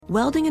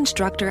Welding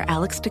instructor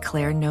Alex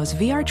DeClaire knows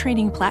VR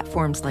training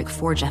platforms like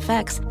Forge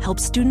FX help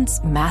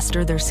students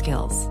master their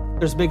skills.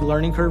 There's a big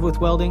learning curve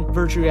with welding.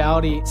 Virtual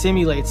reality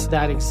simulates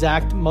that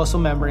exact muscle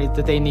memory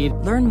that they need.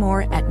 Learn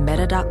more at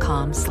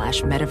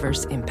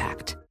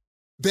meta.com/metaverseimpact.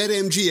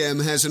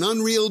 BetMGM has an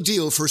unreal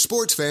deal for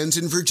sports fans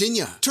in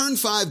Virginia. Turn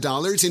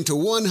 $5 into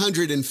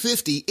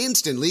 $150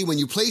 instantly when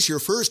you place your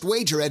first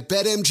wager at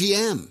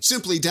BetMGM.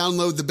 Simply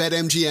download the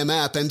BetMGM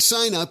app and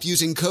sign up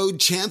using code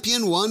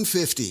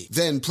CHAMPION150.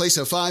 Then place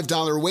a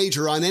 $5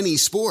 wager on any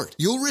sport.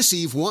 You'll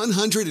receive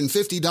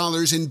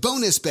 $150 in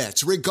bonus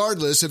bets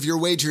regardless of your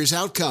wager's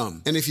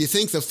outcome. And if you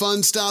think the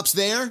fun stops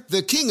there,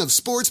 the King of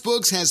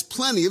Sportsbooks has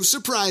plenty of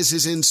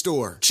surprises in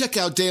store. Check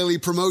out daily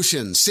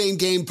promotions,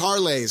 same-game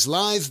parlays,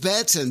 live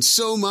bets, and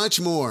so much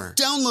more.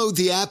 Download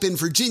the app in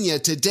Virginia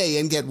today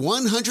and get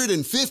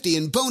 $150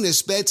 in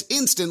bonus bets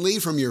instantly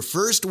from your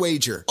first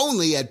wager.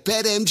 Only at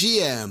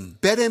BetMGM.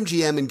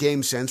 BetMGM and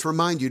GameSense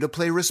remind you to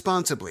play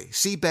responsibly.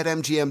 See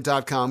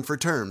BetMGM.com for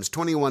terms.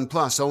 21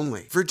 plus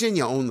only.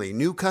 Virginia only.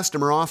 New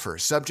customer offer.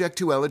 Subject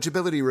to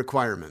eligibility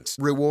requirements.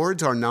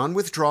 Rewards are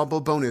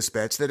non-withdrawable bonus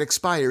bets that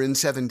expire in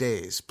 7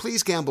 days.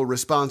 Please gamble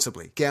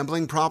responsibly.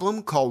 Gambling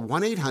problem? Call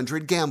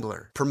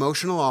 1-800-GAMBLER.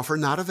 Promotional offer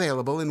not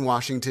available in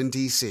Washington,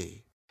 D.C.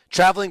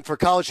 Traveling for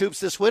college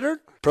hoops this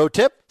winter? Pro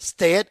tip,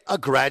 stay at a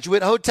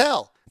Graduate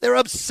Hotel. They're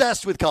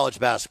obsessed with college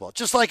basketball,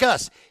 just like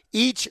us.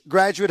 Each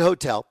Graduate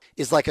Hotel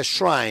is like a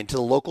shrine to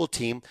the local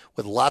team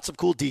with lots of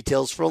cool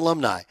details for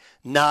alumni.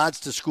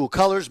 Nods to school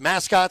colors,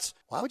 mascots.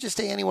 Why would you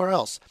stay anywhere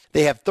else?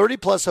 They have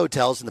 30-plus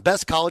hotels in the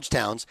best college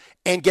towns.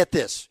 And get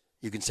this,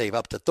 you can save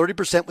up to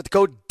 30% with the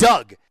code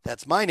DOUG.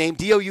 That's my name,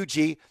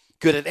 D-O-U-G.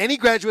 Good at any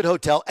Graduate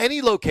Hotel,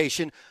 any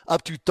location,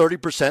 up to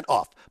 30%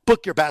 off.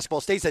 Book your basketball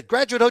stays at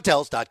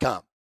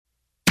graduatehotels.com.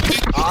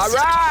 All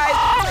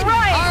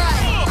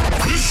right.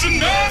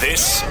 Listen up.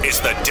 This is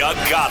the Doug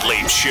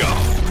Gottlieb Show.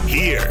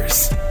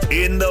 Here's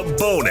In the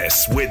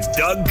Bonus with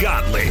Doug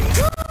Gottlieb.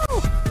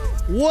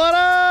 What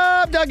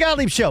up, Doug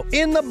Gottlieb Show.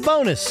 In the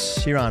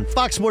Bonus here on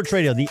Fox Sports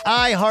Radio, the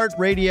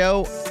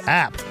iHeartRadio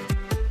app.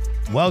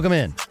 Welcome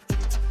in.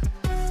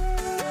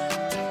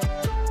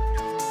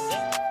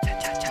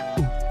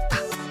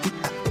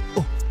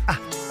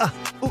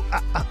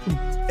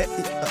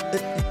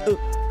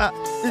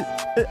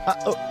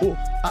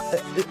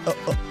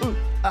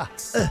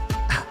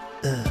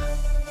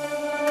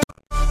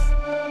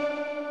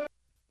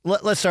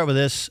 Let's start with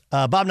this.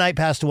 Bob Knight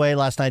passed away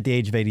last night at the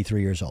age of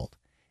 83 years old.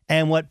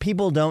 And what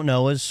people don't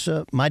know is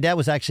my dad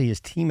was actually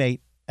his teammate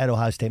at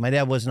Ohio State. My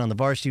dad wasn't on the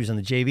varsity. He was on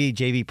the JV.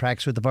 JV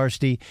practiced with the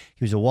varsity.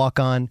 He was a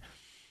walk-on.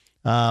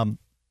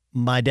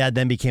 My dad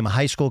then became a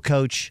high school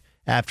coach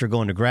after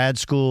going to grad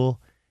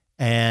school.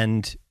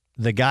 And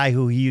the guy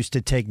who he used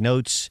to take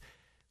notes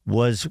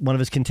was one of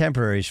his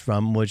contemporaries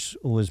from, which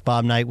was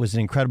Bob Knight, was an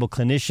incredible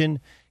clinician.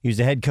 He was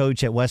the head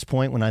coach at West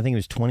Point when I think he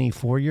was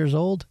 24 years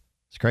old.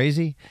 It's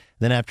crazy.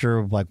 Then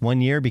after like 1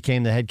 year,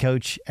 became the head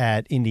coach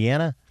at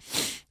Indiana.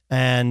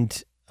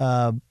 And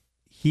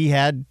he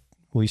had,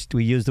 we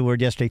used the word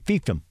yesterday,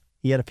 fiefdom.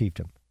 He had a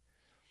fiefdom.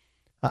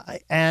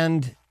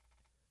 And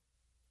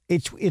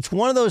it's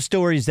one of those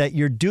stories that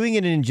you're doing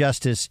it an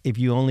injustice if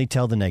you only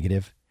tell the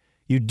negative.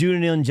 You do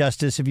an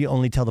injustice if you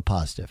only tell the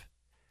positive.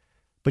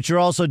 But you're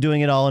also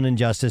doing it all an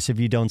injustice if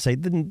you don't say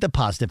the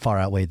positive far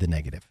outweighed the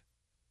negative.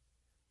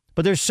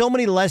 But there's so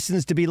many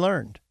lessons to be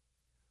learned.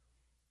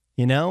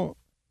 You know,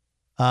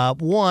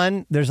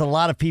 one, there's a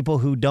lot of people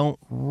who don't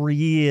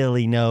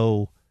really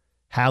know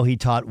how he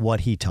taught what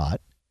he taught.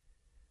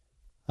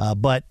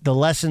 But the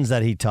lessons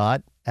that he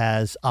taught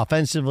as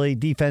offensively,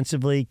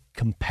 defensively,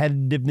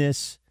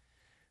 competitiveness,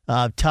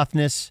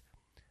 toughness,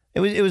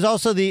 it was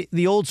also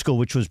the old school,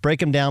 which was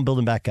break them down, build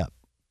them back up.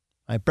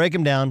 Right? Break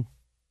them down,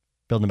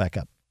 build them back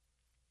up.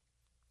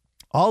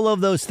 All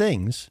of those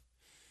things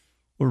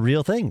were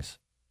real things.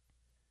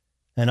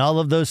 And all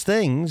of those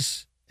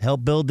things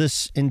helped build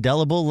this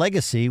indelible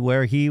legacy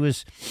where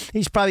he's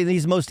probably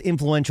the most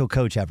influential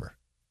coach ever.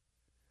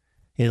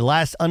 His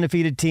last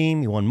undefeated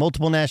team, he won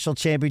multiple national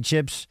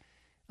championships.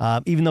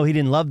 Even though he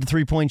didn't love the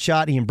three-point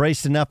shot, he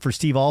embraced enough for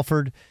Steve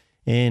Alford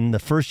in the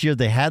first year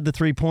they had the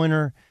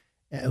three-pointer,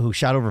 who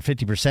shot over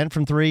 50%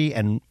 from three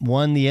and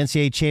won the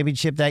NCAA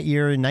championship that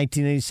year in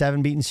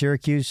 1987, beating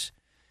Syracuse.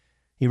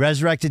 He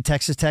resurrected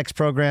Texas Tech's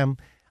program.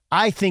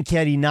 I think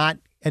had he gone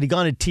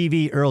to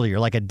TV earlier,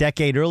 like a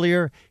decade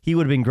earlier, he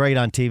would have been great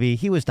on TV.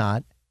 He was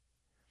not.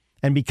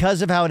 And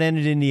because of how it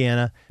ended in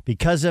Indiana,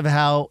 because of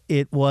how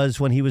it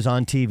was when he was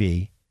on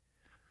TV,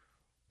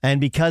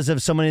 and because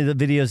of so many of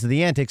the videos of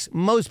the antics,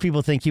 most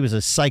people think he was a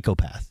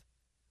psychopath.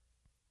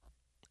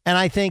 And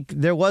I think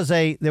there was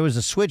a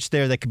switch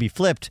there that could be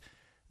flipped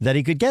that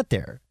he could get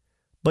there.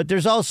 But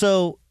there's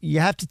also,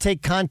 you have to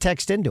take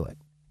context into it.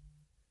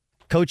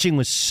 Coaching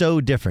was so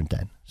different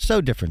then.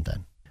 So different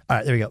then. All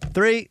right, there we go.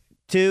 3,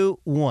 2,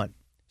 1.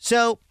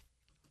 So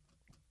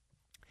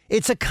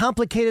it's a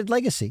complicated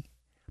legacy.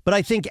 But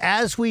I think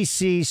as we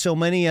see so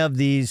many of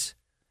these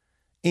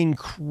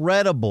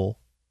incredible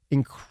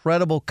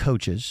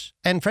coaches,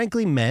 and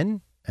frankly men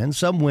and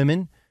some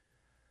women,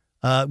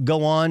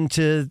 go on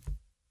to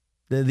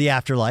the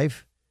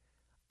afterlife.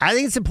 I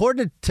think it's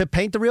important to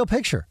paint the real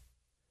picture.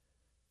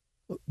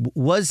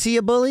 Was he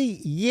a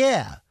bully?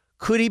 Yeah.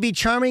 Could he be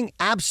charming?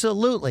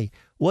 Absolutely.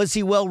 Was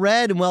he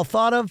well-read and well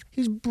thought of?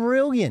 He's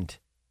brilliant.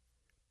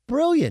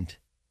 Brilliant.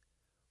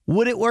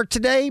 Would it work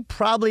today?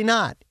 Probably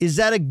not. Is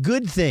that a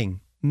good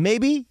thing?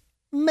 Maybe.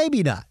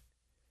 Maybe not.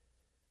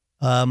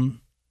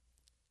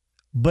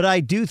 But I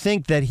do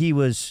think that he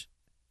was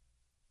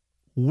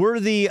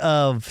worthy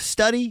of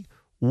study,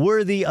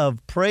 worthy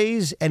of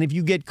praise. And if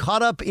you get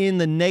caught up in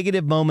the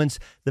negative moments,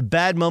 the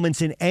bad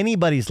moments in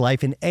anybody's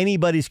life, in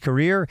anybody's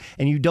career,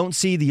 and you don't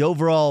see the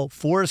overall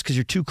forest because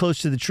you're too close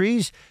to the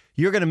trees,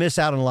 you're going to miss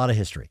out on a lot of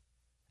history,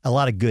 a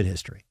lot of good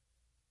history.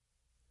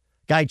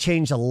 Guy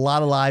changed a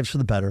lot of lives for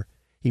the better.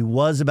 He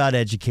was about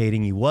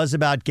educating. He was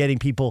about getting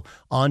people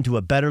onto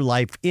a better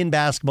life in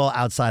basketball,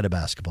 outside of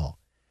basketball.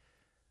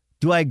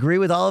 Do I agree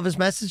with all of his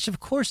message? Of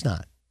course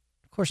not.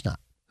 Of course not.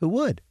 Who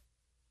would?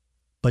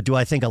 But do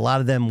I think a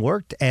lot of them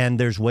worked and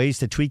there's ways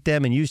to tweak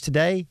them and use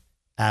today?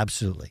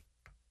 Absolutely.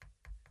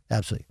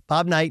 Absolutely.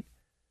 Bob Knight,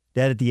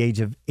 dead at the age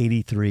of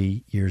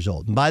 83 years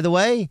old. And by the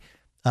way,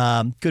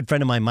 good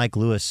friend of mine, Mike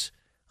Lewis,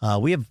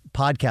 we have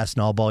podcasts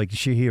in all ball. You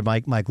can hear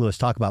Mike Lewis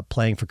talk about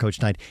playing for Coach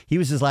Knight. He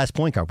was his last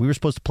point guard. We were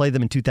supposed to play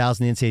them in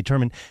 2000 in the NCAA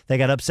tournament. They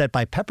got upset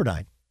by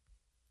Pepperdine.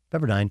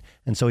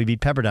 And so he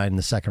beat Pepperdine in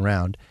the second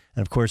round.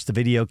 And, of course, the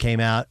video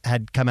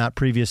had come out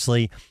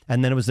previously,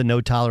 and then it was the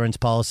no-tolerance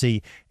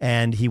policy,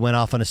 and he went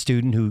off on a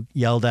student who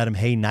yelled at him,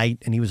 "Hey, Knight,"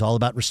 and he was all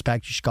about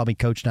respect. You should call me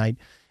Coach Knight.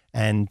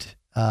 And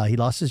he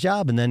lost his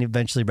job and then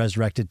eventually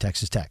resurrected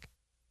Texas Tech.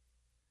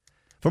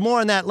 For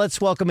more on that, let's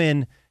welcome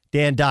in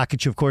Dan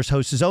Dockich, who, of course,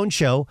 hosts his own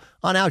show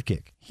on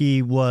Outkick.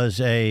 He was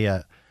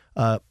a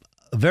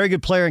very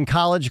good player in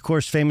college, of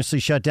course, famously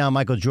shut down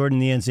Michael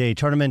Jordan in the NCAA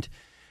tournament.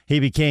 He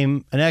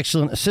became an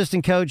excellent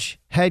assistant coach,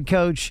 head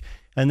coach,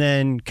 and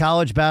then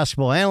college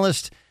basketball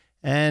analyst,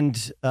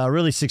 and a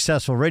really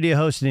successful radio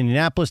host in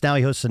Indianapolis. Now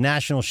he hosts a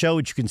national show,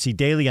 which you can see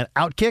daily on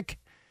Outkick.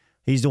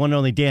 He's the one and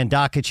only Dan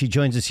Dockich. He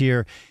joins us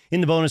here in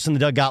the bonus on the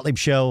Doug Gottlieb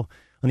Show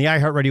on the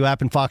iHeartRadio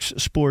app and Fox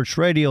Sports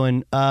Radio.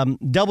 And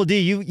Double D,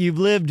 you've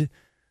lived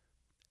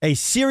a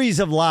series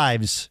of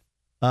lives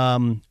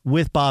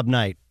with Bob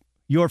Knight.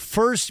 Your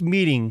first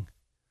meeting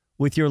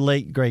with your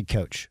late great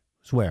coach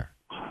was where?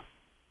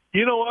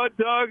 You know what,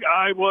 Doug?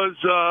 I was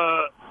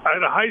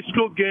at a high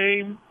school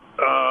game.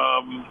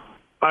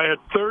 I had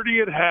 30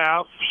 at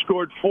half,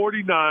 scored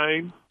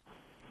 49,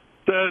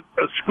 set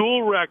a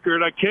school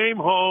record. I came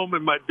home,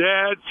 and my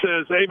dad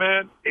says, "Hey,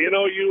 man,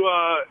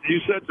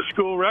 you set the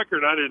school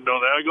record." I didn't know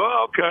that. I go,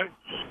 "Oh, okay."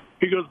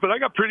 He goes, "But I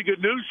got pretty good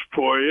news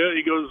for you."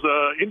 He goes,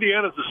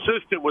 Indiana's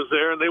assistant was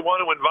there, and they want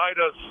to invite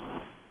us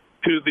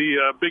to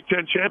the Big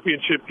Ten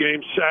championship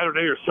game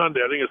Saturday or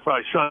Sunday. I think it's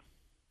probably Sunday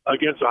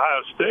against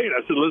Ohio State.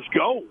 I said, "Let's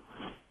go."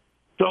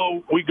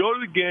 So we go to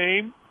the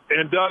game,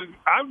 and Doug,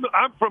 I'm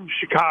from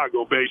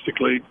Chicago,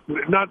 basically,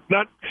 not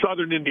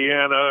southern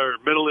Indiana or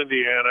middle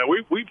Indiana.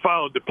 We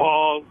followed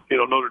DePaul,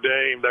 Notre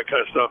Dame, that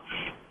kind of stuff.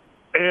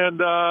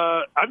 And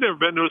I've never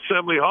been to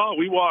Assembly Hall.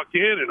 We walk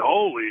in, and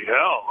holy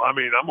hell! I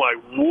mean, I'm like,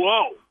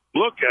 whoa!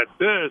 Look at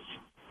this.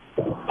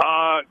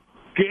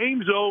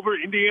 Game's over.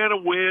 Indiana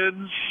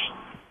wins.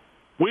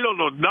 We don't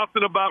know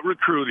nothing about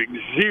recruiting.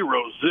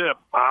 Zero, zip.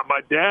 My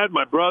dad,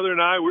 my brother,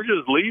 and I, we're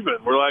just leaving.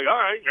 We're like, all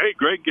right, hey,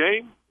 great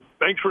game.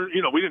 Thanks for,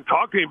 we didn't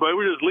talk to anybody.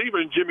 We're just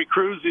leaving. Jimmy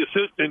Cruz, the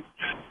assistant,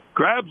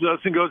 grabs us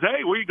and goes,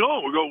 "Hey, where you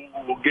going?" We go,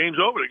 "Well, game's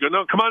over." They go,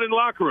 "No, come on in the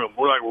locker room."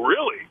 We're like,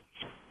 "Really?"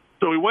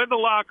 So we went in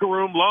the locker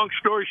room. Long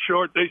story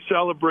short, they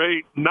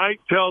celebrate.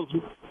 Knight tells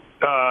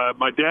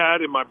my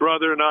dad and my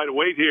brother and I to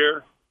wait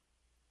here.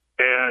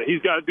 And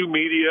he's got to do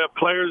media.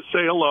 Players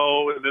say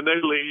hello, and then they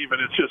leave,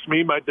 and it's just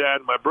me, my dad,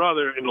 and my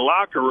brother in the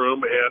locker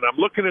room. And I'm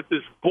looking at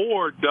this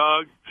board,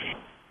 Doug.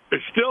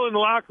 It's still in the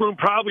locker room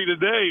probably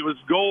today. It was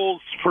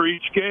goals for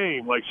each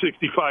game, like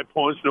 65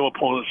 points, no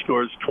opponent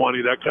scores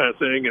 20, that kind of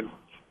thing. And,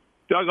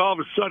 Doug, all of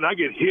a sudden, I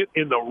get hit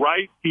in the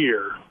right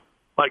ear,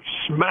 like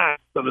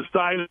smacked on the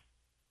side of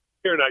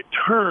the ear, and I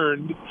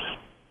turned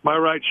my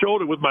right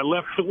shoulder with my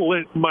left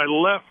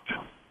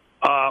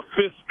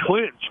fist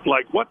clenched,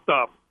 like, what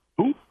the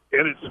who?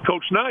 And it's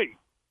Coach Knight.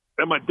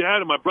 And my dad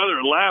and my brother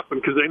are laughing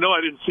because they know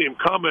I didn't see him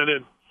coming.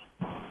 And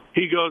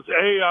he goes,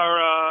 "Hey,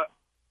 are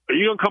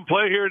you going to come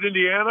play here at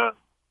Indiana?"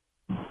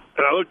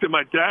 And I looked at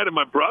my dad and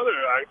my brother.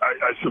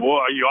 I said, "Well,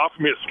 are you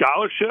offering me a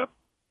scholarship?"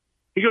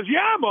 He goes,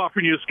 "Yeah, I'm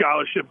offering you a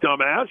scholarship,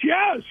 dumbass.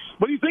 Yes.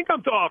 What do you think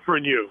I'm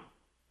offering you?"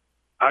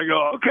 I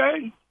go,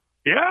 "Okay.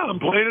 Yeah, I'm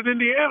playing at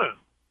Indiana."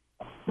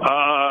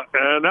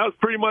 And that was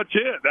pretty much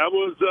it. That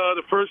was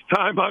the first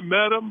time I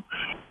met him.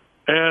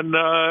 And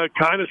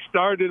kind of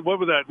started, what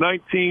was that,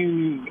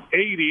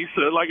 1980,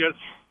 so like a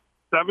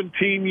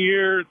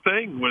 17-year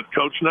thing with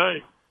Coach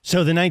Knight.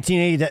 So the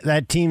 1980,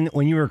 that team,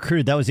 when you were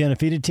recruited, that was the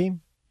undefeated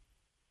team?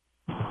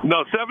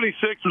 No,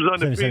 76 was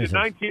undefeated. 76.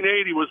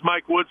 1980 was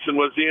Mike Woodson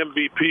was the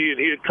MVP, and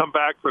he had come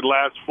back for the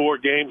last 4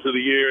 games of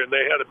the year, and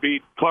they had to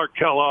beat Clark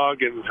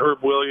Kellogg and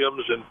Herb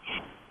Williams. And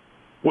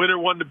winner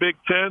won the Big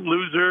Ten,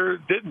 loser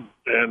didn't.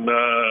 And,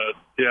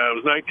 it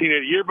was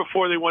 1980. A year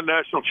before they won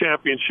national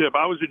championship.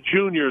 I was a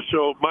junior,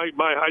 so my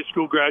high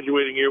school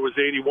graduating year was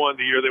 81,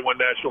 the year they won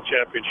national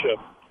championship.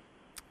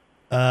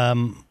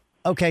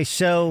 Okay,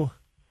 so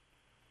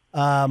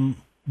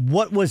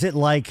what was it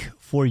like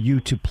for you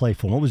to play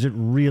for him? What was it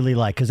really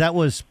like? Because that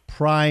was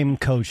prime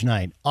coach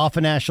night. Off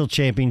a national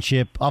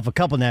championship, off a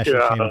couple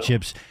national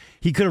championships.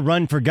 He could have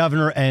run for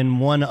governor and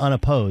won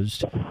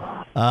unopposed.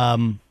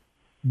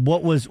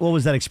 What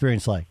was that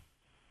experience like?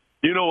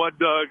 You know what,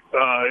 Doug?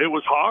 It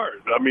was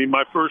hard. I mean,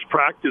 my first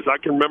practice, I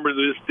can remember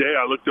this day,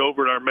 I looked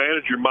over at our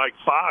manager, Mike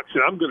Fox,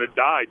 and I'm going to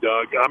die,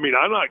 Doug. I mean,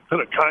 I'm not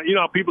going to, you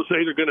know how people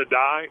say they're going to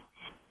die?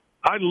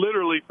 I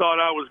literally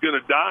thought I was going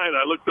to die, and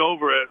I looked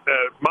over at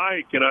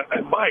Mike, and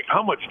Mike,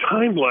 how much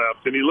time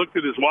left? And he looked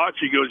at his watch.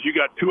 He goes, you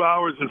got 2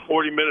 hours and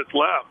 40 minutes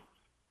left.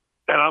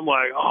 And I'm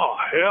like, oh,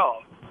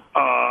 hell.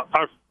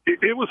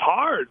 It was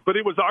hard, but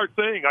it was our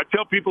thing. I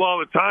tell people all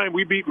the time,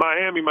 we beat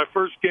Miami. My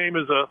first game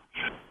as a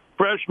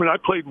freshman, I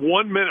played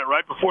 1 minute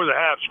right before the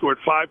half, scored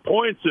 5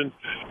 points. And,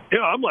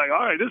 I'm like,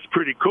 all right, this is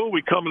pretty cool.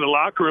 We come in the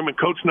locker room, and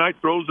Coach Knight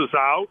throws us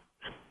out.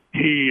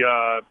 He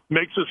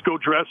makes us go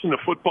dress in the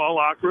football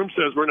locker room,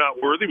 says we're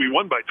not worthy. We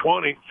won by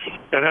 20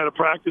 and had a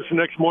practice the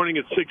next morning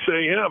at 6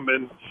 a.m.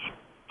 And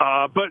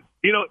but,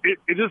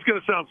 it is going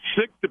to sound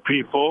sick to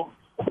people,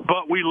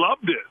 but we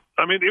loved it.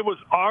 I mean, it was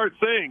our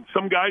thing.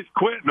 Some guys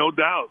quit, no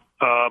doubt.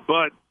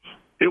 But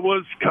it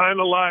was kind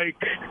of like,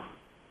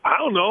 I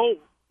don't know,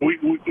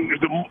 it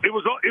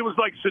was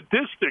like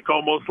sadistic,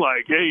 almost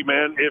like, hey,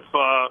 man,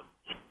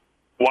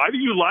 why do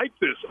you like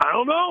this? I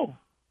don't know.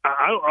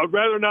 I'd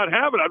rather not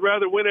have it. I'd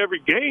rather win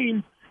every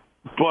game.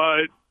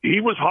 But he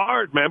was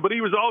hard, man. But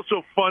he was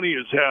also funny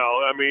as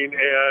hell. I mean,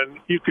 and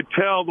you could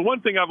tell. The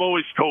one thing I've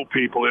always told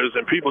people is,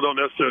 and people don't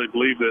necessarily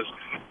believe this,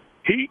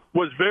 he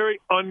was very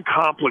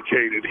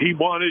uncomplicated. He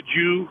wanted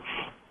you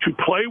to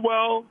play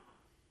well,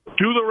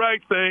 do the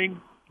right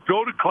thing,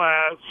 go to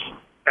class,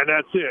 and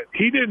that's it.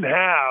 He didn't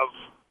have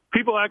 –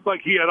 people act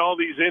like he had all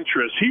these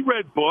interests. He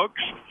read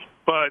books,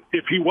 but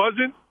if he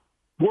wasn't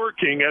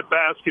working at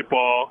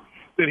basketball,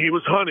 then he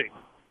was hunting.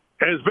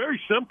 And it's very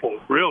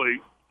simple,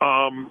 really.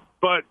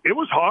 But it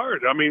was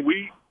hard. I mean,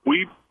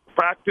 we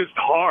practiced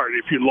hard.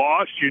 If you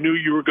lost, you knew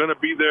you were going to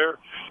be there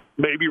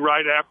maybe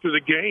right after the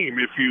game.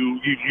 If you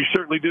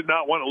certainly did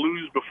not want to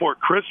lose before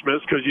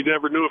Christmas because you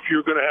never knew if you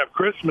were going to have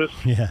Christmas.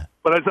 Yeah.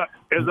 But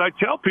as I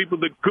tell people,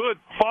 the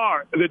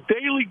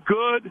daily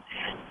good,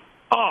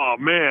 oh,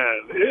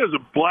 man, it was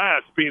a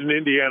blast being an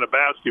Indiana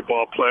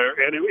basketball player.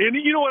 And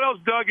you know what else,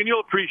 Doug, and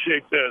you'll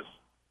appreciate this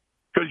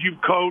because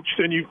you've coached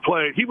and you've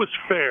played. He was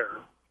fair.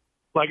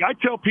 Like I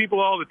tell people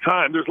all the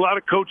time, there's a lot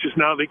of coaches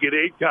now, they get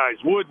 8 guys.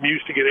 Wooden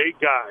used to get 8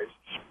 guys,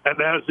 and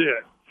that's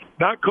it.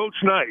 Not Coach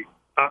Knight.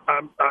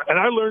 And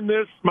I learned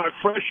this my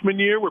freshman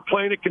year. We're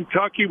playing at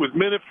Kentucky with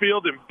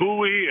Minifield and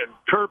Bowie and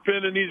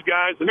Turpin and these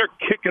guys, and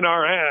they're kicking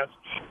our ass.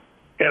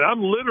 And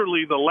I'm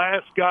literally the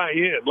last guy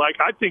in. Like,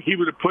 I think he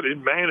would have put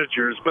in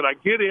managers, but I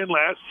get in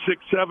last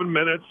 6-7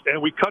 minutes,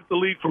 and we cut the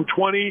lead from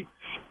 20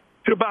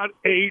 to about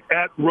 8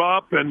 at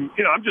Rupp. And,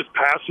 I'm just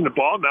passing the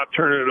ball, not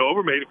turning it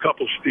over, made a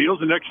couple steals.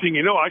 The next thing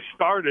you know, I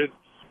started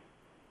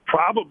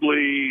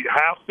probably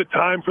half the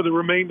time for the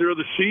remainder of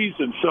the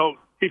season. So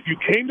if you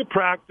came to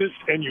practice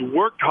and you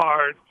worked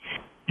hard,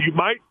 you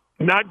might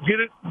not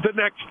get it the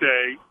next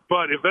day,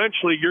 but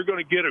eventually you're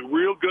going to get a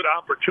real good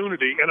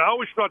opportunity. And I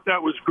always thought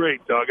that was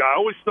great, Doug. I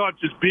always thought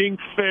just being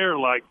fair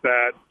like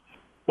that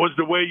was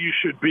the way you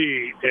should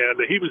be.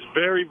 And he was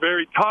very,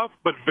 very tough,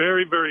 but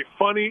very, very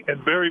funny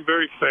and very,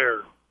 very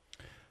fair.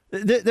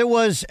 There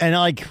was, and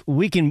like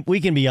we can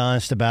be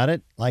honest about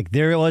it. Like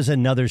there was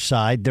another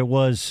side. There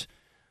was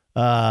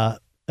a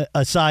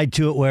side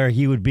to it where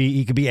he could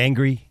be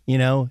angry.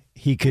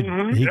 He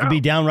could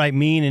be downright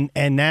mean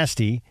and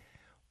nasty.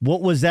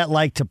 What was that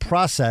like to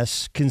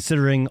process,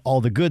 considering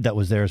all the good that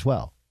was there as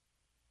well?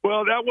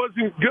 Well, that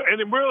wasn't good, and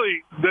it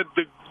really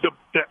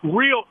that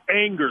real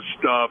anger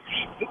stuff,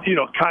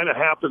 kind of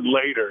happened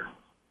later.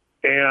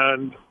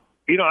 And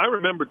I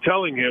remember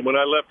telling him when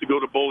I left to go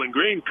to Bowling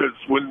Green, because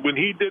when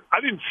he did,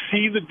 I didn't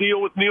see the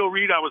deal with Neil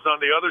Reed. I was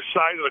on the other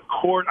side of the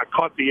court. I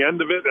caught the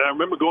end of it, and I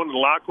remember going to the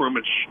locker room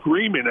and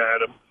screaming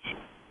at him,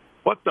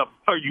 "What the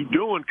are you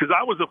doing?" Because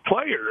I was a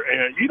player,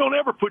 and you don't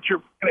ever put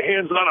your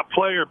hands on a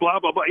player, blah,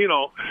 blah, blah,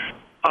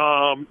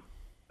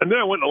 And then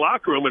I went in the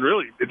locker room, and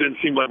really it didn't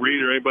seem like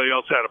Reed or anybody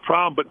else had a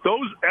problem. But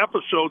those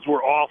episodes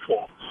were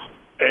awful.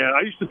 And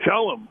I used to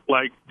tell him,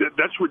 like,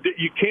 that's ridiculous.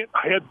 You can't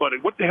headbutt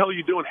it. What the hell are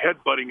you doing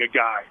headbutting a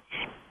guy?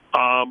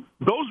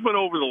 Those went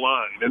over the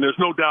line, and there's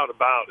no doubt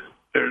about it.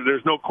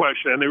 There's no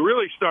question. And they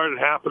really started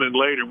happening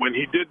later when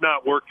he did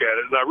not work at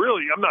it. And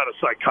I'm not a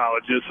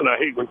psychologist, and I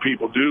hate when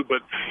people do,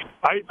 but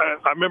I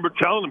remember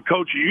telling him,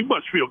 Coach, you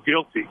must feel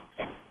guilty.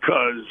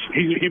 Because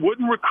he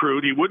wouldn't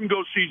recruit, he wouldn't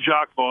go see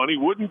Jacques Vaughn, he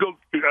wouldn't go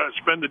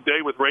spend the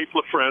day with Rafe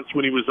LaFrance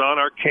when he was on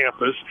our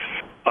campus.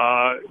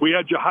 We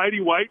had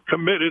Jahidi White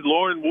committed,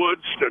 Lauren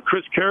Woods,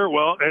 Chris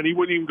Carrawell, and he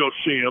wouldn't even go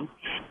see him.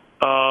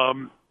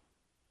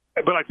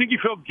 But I think he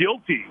felt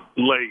guilty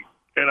late.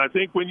 And I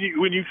think when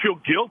you feel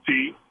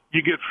guilty,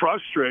 you get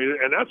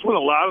frustrated, and that's when a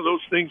lot of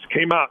those things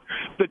came out.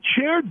 The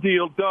chair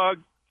deal, Doug,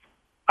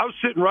 I was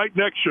sitting right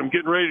next to him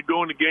getting ready to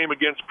go in the game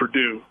against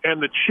Purdue,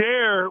 and the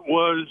chair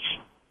was –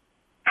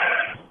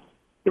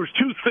 there was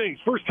two things.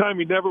 First time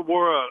he never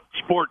wore a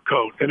sport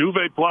coat, and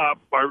Uwe Plop,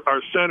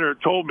 our center,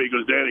 told me, he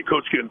goes, Danny,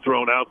 coach getting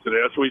thrown out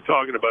today. That's what he's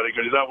talking about. He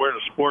goes, he's not wearing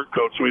a sport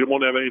coat, so he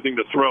won't have anything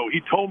to throw.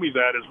 He told me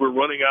that as we're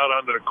running out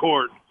onto the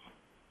court,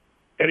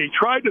 and he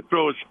tried to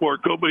throw a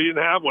sport coat, but he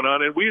didn't have one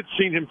on, and we had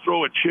seen him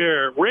throw a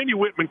chair. Randy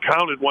Whitman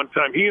counted one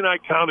time. He and I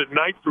counted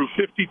Knight threw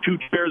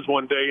 52 chairs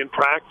one day in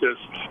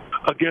practice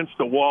against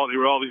the wall. They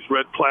were all these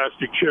red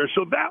plastic chairs.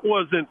 So that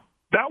wasn't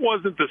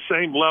the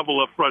same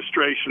level of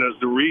frustration as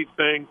the Reed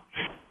thing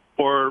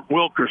or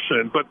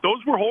Wilkerson, but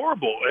those were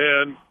horrible.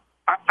 And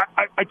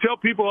I tell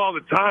people all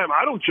the time,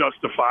 I don't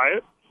justify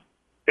it.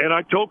 And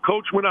I told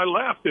Coach when I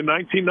left in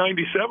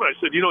 1997, I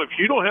said, if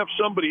you don't have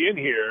somebody in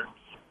here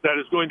that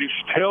is going to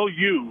tell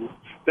you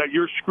that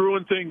you're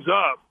screwing things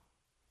up,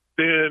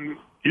 then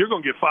you're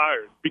going to get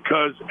fired,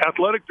 because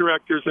athletic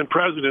directors and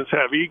presidents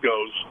have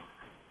egos.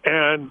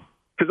 And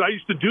because I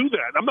used to do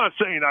that. I'm not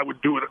saying I would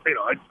do it.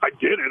 I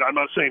did it. I'm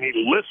not saying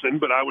he'd listen,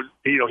 but I would.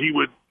 He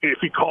would, if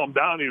he calmed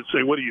down, he would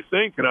say, "What do you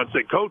think?" And I'd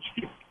say, "Coach,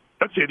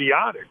 that's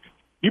idiotic.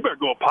 You better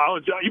go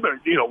apologize. You better,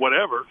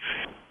 whatever."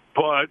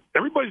 But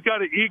everybody's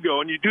got an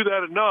ego, and you do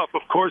that enough,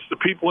 of course, the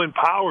people in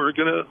power are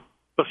going to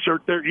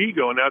assert their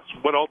ego, and that's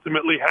what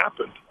ultimately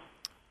happened.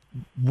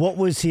 What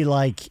was he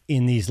like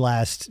in these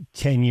last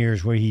 10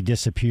 years where he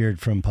disappeared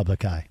from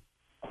public eye?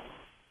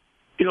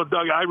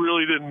 Doug, I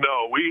really didn't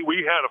know.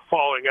 We had a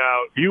falling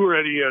out. You were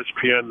at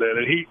ESPN then,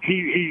 and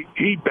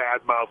he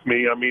badmouthed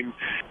me. I mean,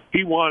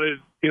 he wanted,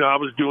 I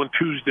was doing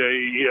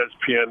Tuesday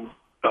ESPN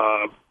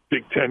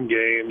Big Ten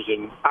games,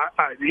 and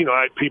I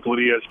had people at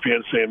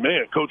ESPN saying,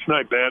 "Man, Coach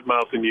Knight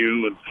badmouthing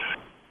you," and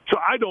so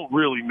I don't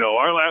really know.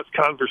 Our last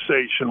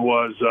conversation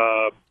was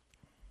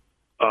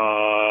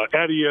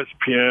at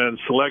ESPN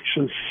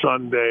Selection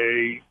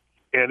Sunday,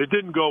 and it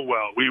didn't go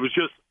well. We was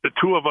just the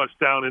two of us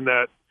down in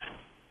that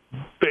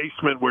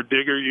basement where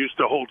Digger used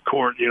to hold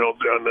court,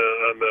 on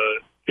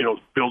the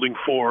building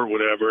 4 or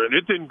whatever, and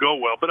it didn't go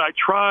well. But I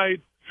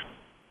tried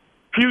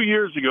a few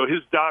years ago.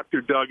 His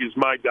doctor, Doug, is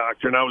my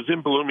doctor, and I was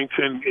in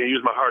Bloomington, and he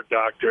was my heart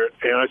doctor.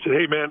 And I said,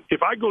 "Hey, man,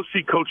 if I go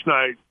see Coach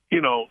Knight,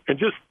 and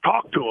just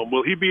talk to him,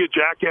 will he be a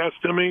jackass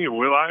to me, or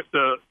will I have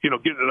to, get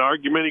in an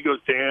argument?" He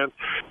goes, "Dan,"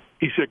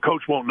 he said,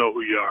 "Coach won't know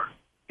who you are."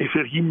 He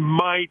said he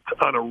might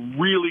on a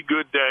really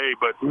good day,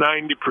 but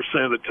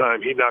 90% of the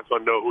time he's not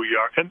going to know who you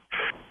are.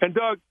 And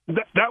Doug,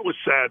 that was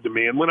sad to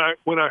me. And when I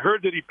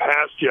heard that he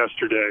passed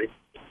yesterday,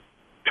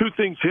 two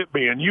things hit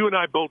me, and you and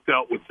I both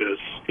dealt with this.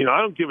 I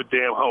don't give a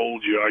damn how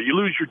old you are. You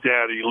lose your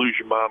dad or you lose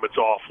your mom, it's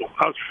awful.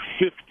 I was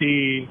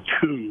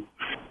 52,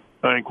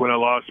 I think, when I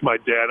lost my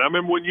dad. I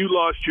remember when you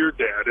lost your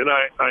dad, and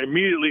I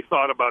immediately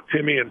thought about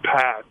Timmy and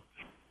Pat,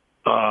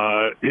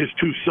 his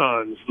two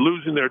sons,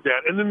 losing their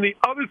dad. And then the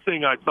other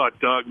thing I thought,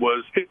 Doug,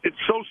 was it's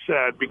so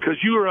sad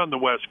because you were on the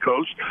West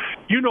Coast.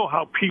 You know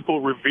how people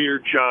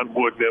revered John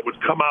Wooden. It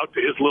would come out to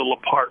his little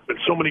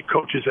apartment. So many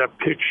coaches have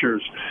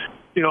pictures,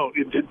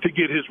 to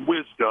get his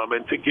wisdom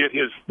and to get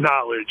his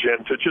knowledge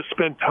and to just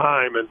spend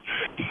time. And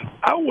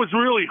I was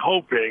really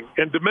hoping,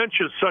 and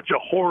dementia is such a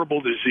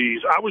horrible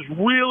disease, I was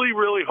really,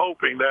 really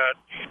hoping that,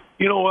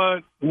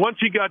 once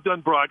he got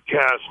done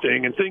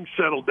broadcasting and things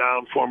settled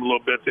down for him a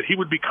little bit, that he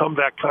would become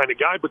that kind of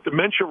guy. But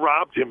dementia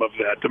robbed him of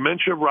that.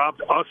 Dementia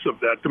robbed us of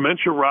that.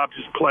 Dementia robbed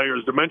his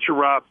players. Dementia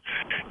robbed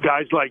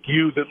guys like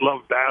you that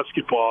love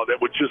basketball,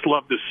 that would just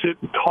love to sit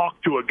and talk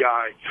to a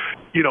guy,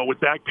 with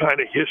that kind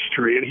of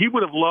history. And he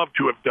would have loved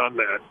to have done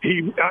that.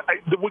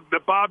 The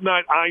Bob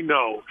Knight I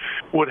know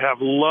would have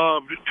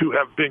loved to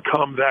have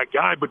become that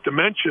guy. But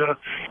dementia,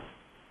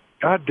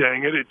 God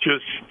dang it!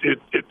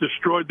 It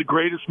destroyed the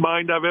greatest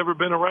mind I've ever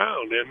been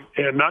around,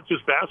 and not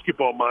just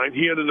basketball mind.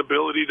 He had an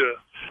ability to,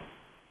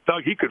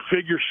 Doug. He could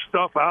figure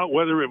stuff out,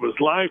 whether it was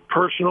life,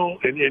 personal,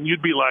 and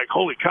you'd be like,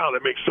 "Holy cow,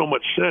 that makes so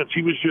much sense."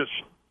 He was just,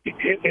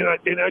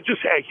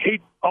 I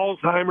hate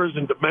Alzheimer's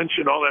and dementia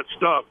and all that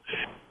stuff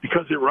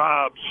because it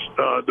robs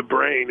the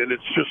brain, and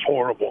it's just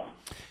horrible.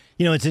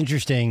 It's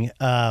interesting.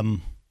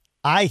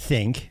 I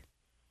think,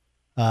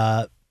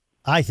 my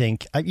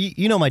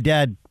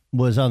dad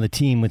was on the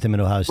team with him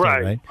at Ohio State,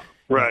 right?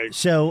 Right.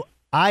 So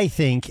I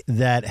think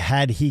that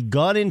had he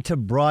gone into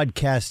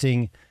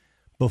broadcasting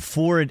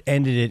before it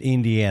ended at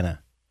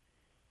Indiana,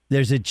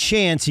 there's a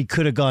chance he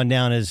could have gone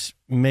down as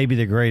maybe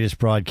the greatest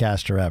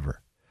broadcaster ever,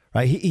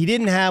 right? He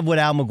didn't have what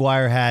Al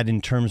McGuire had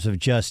in terms of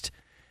just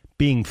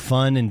being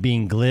fun and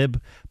being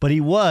glib, but he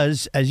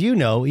was, as you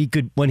know, he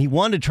could, when he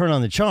wanted to turn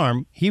on the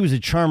charm, he was a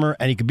charmer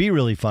and he could be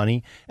really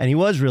funny and he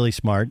was really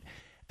smart,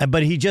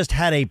 but he just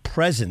had a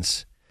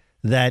presence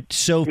that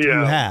so few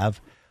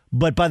have.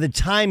 But by the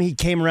time he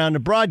came around to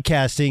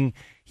broadcasting,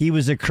 he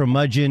was a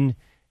curmudgeon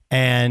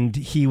and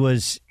he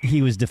was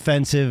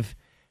defensive,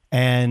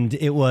 and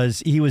he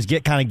was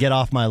get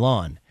off my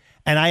lawn.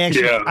 And I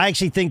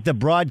actually think the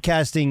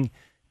broadcasting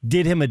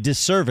did him a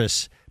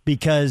disservice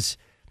because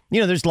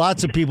there's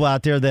lots of people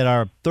out there that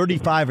are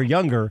 35 or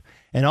younger,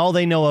 and all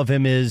they know of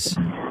him is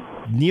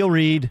Neil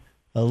Reed,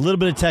 a little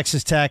bit of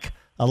Texas Tech,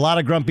 a lot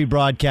of grumpy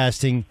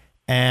broadcasting,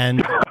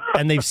 and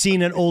they've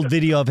seen an old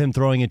video of him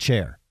throwing a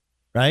chair,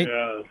 right?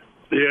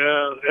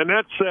 Yeah, and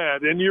that's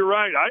sad. And you're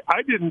right.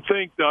 I didn't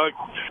think, Doug,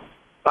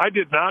 I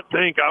did not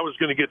think I was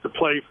going to get to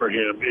play for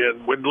him.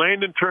 And when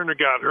Landon Turner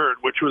got hurt,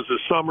 which was the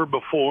summer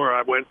before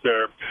I went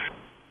there,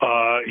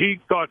 he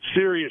thought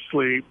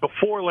seriously,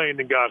 before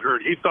Landon got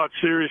hurt, he thought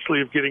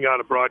seriously of getting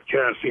out of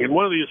broadcasting. And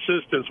one of the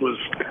assistants was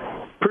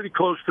pretty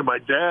close to my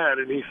dad,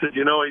 and he said,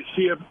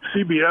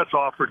 CBS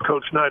offered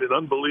Coach Knight an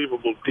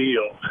unbelievable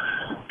deal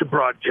to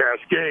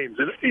broadcast games.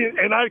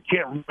 And I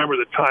can't remember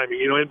the timing.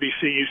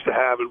 NBC used to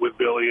have it with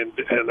Billy and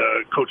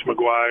Coach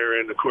McGuire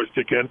and, of course,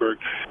 Dick Enberg.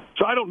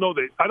 So I don't know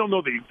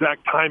the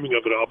exact timing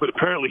of it all, but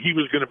apparently he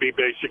was going to be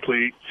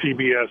basically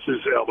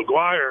CBS's Al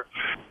McGuire.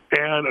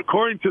 And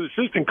according to the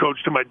assistant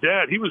coach, to my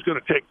dad, he was going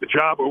to take the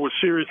job or was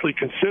seriously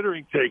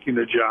considering taking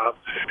the job.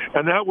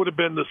 And that would have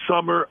been the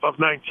summer of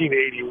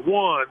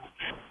 1981,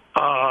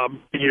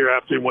 the year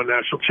after he won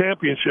national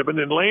championship. And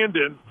then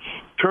Landon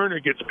Turner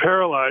gets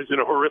paralyzed in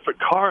a horrific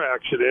car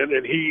accident,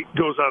 and he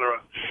goes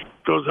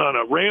on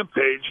a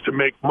rampage to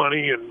make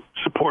money and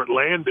support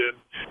Landon,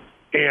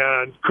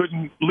 and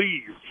couldn't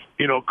leave.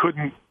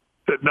 Couldn't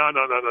said, no,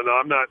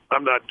 I'm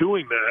not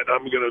doing that.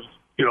 I'm going to.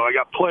 I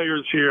got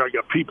players here. I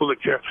got people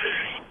that care.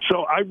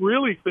 So I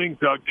really think,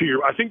 Doug,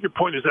 I think your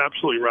point is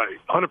absolutely right,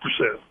 100%.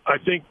 I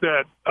think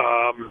that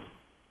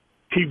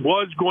he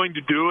was going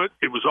to do it.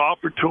 It was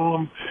offered to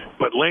him,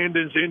 but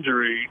Landon's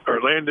injury or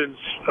Landon's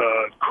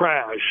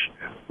crash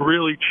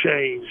really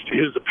changed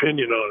his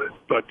opinion on it.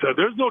 But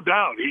there's no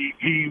doubt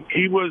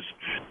he was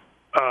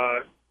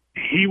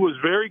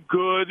very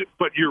good.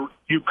 But you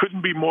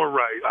couldn't be more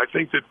right. I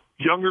think that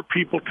younger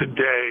people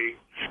today.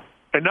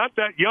 And not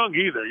that young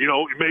either,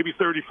 maybe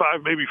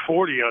 35, maybe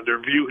 40 under,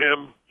 view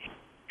him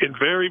in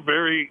very,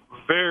 very,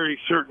 very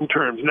certain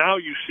terms. Now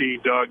you see,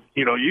 Doug,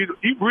 you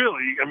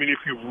really, if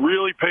you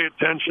really pay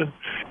attention,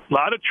 a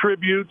lot of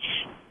tributes,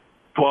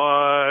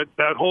 but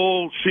that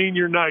whole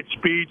senior night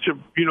speech of,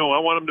 I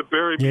want him to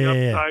bury me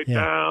upside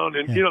down.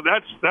 And,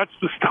 that's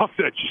the stuff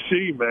that you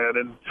see, man.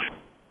 And,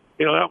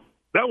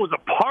 that was a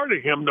part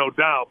of him, no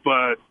doubt.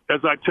 But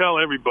as I tell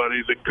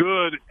everybody, the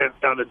good, and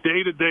on a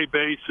day-to-day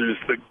basis,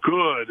 the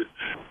good,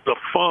 the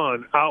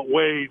fun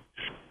outweighed,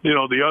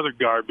 the other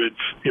garbage,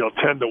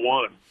 10 to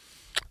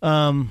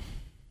 1.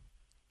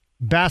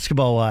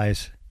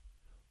 Basketball-wise,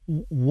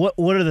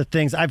 what are the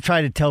things I've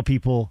tried to tell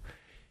people?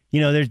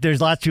 There's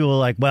lots of people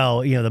like,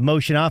 the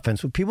motion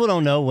offense. What people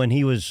don't know, when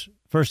he was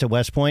first at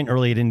West Point,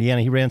 early at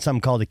Indiana, he ran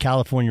something called the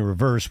California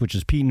Reverse, which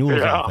is Pete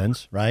Newell's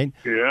offense, right?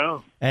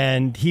 Yeah.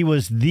 And he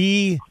was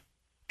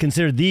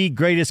considered the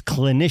greatest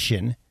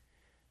clinician.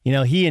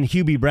 He and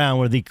Hubie Brown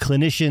were the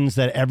clinicians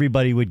that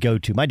everybody would go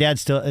to. My dad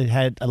still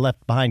had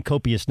left behind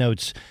copious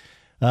notes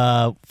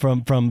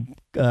from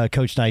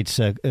Coach Knight's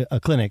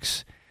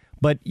clinics.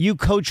 But you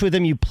coached with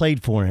him, you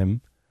played for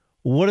him.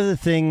 What are the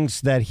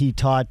things that he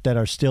taught that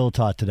are still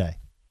taught today?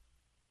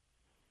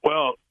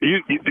 Well,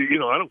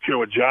 I don't care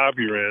what job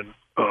you're in.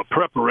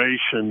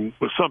 Preparation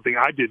was something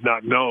I did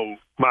not know.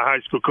 My high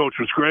school coach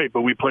was great,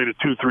 but we played a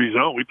 2-3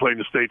 zone. We played in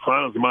the state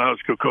finals, and my high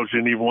school coach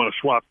didn't even want to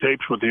swap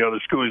tapes with the other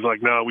school. He's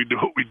like, no, we do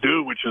what we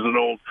do, which is an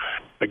old,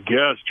 I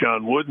guess,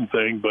 John Wooden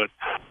thing. But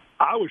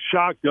I was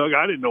shocked, Doug.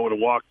 I didn't know what a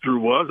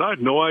walkthrough was. I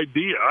had no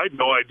idea. I had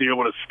no idea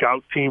what a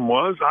scout team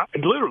was. I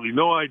had literally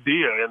no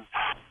idea. And,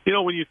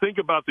 when you think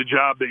about the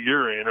job that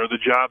you're in or the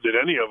job that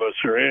any of us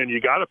are in,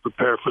 you got to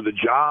prepare for the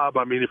job.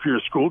 If you're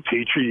a school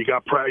teacher, you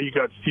got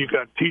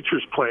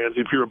teachers' plans.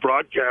 If you're a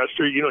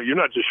broadcaster, you're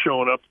not just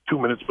showing up 2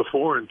 minutes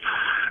before and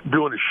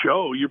doing a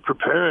show. You're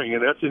preparing,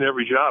 and that's in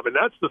every job. And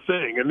that's the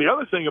thing. And the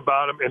other thing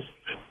about him, and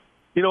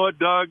you know what,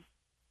 Doug?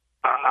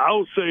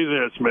 I'll say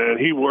this, man.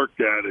 He worked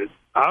at it.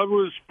 I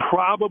was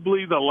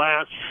probably the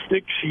last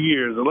 6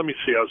 years. Let me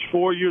see. I was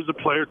 4 years a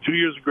player, 2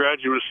 years a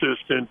graduate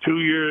assistant, 2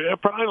 years,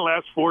 probably the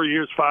last 4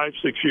 years, 5,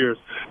 6 years.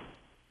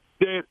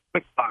 Then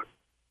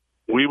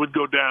we would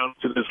go down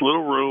to this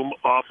little room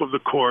off of the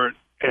court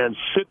and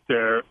sit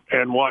there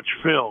and watch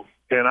film.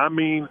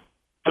 And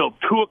till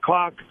 2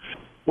 o'clock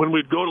when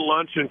we'd go to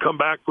lunch and come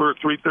back for a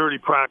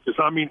 3:30 practice.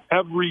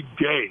 Every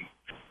day.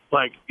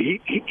 Like, he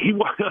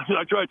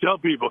I try to tell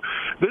people,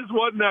 this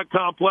wasn't that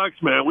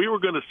complex, man. We were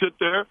going to sit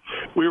there.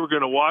 We were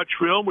going to watch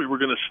film. We were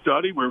going to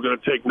study. We were going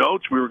to take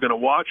notes. We were going to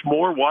watch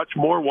more,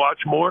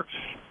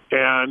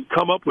 and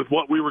come up with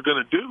what we were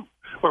going to do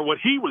or what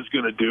he was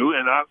going to do.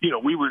 And,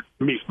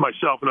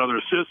 myself and other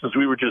assistants,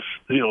 we were just,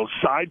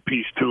 side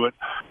piece to it.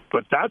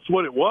 But that's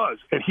what it was.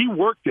 And he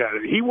worked at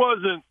it. He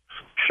wasn't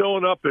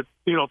showing up at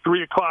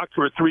 3 o'clock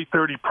for a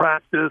 3:30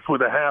 practice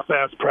with a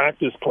half-assed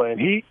practice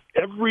plan.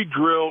 Every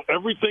drill,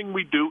 everything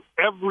we do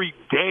every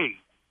day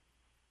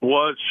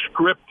was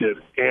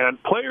scripted. And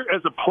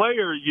as a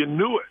player, you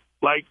knew it.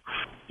 Like,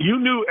 you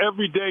knew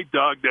every day,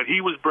 Doug, that he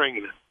was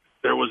bringing it.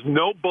 There was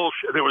no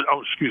bullshit. There was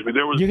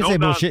no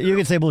bullshit. You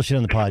can say bullshit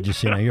on the pod,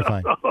 just you're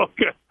fine.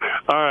 Okay.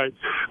 All right.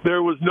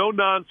 There was no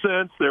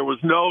nonsense. There was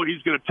no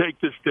he's going to take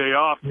this day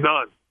off.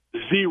 None.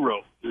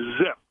 Zero.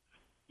 Zip.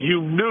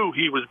 You knew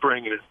he was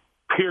bringing it,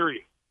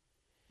 period.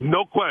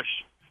 No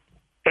question.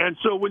 And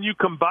so when you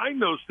combine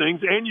those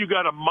things and you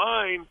got a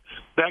mind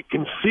that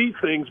can see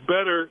things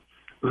better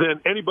than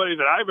anybody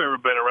that I've ever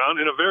been around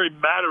in a very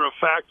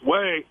matter-of-fact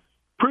way,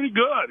 pretty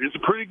good. It's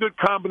a pretty good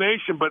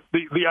combination. But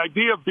the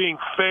idea of being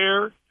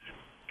fair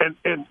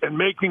and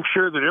making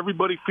sure that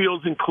everybody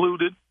feels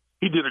included,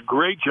 he did a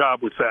great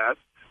job with that.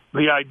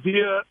 The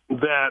idea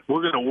that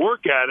we're going to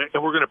work at it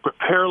and we're going to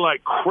prepare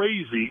like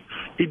crazy,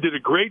 he did a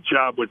great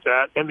job with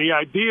that. And the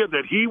idea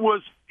that he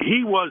was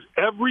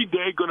every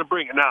day going to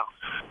bring it. Now,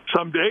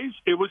 some days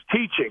it was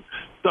teaching.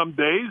 Some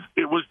days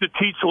it was to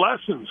teach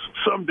lessons.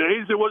 Some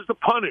days it was to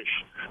punish.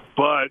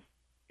 But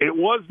it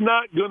was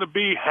not going to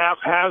be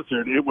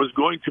haphazard. It was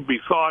going to be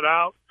thought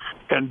out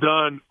and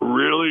done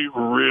really,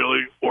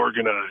 really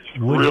organized.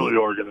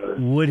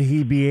 Organized. Would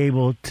he be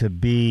able to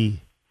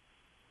be –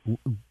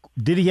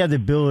 did he have the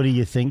ability,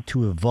 you think,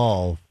 to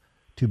evolve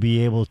to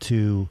be able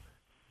to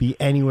be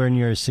anywhere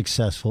near as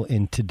successful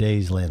in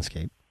today's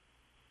landscape?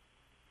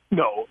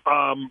 No.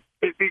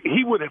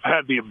 He would have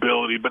had the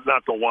ability, but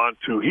not the want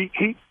to.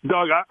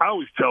 Doug, I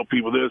always tell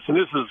people this, and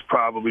this is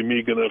probably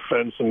me going to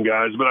offend some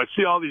guys, but I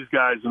see all these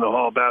guys in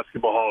the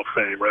Basketball Hall of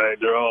Fame, right?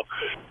 They're all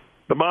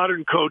the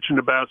modern coach in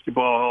the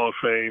Basketball Hall of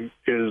Fame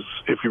is,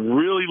 if you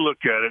really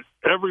look at it,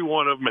 every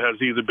one of them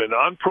has either been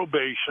on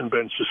probation,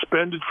 been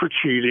suspended for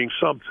cheating,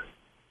 something,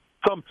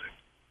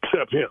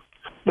 except him.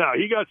 Now,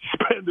 he got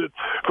suspended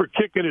for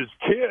kicking his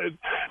kid,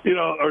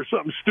 or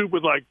something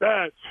stupid like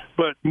that,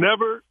 but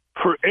never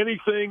for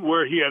anything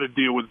where he had to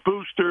deal with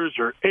boosters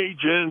or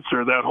agents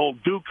or that whole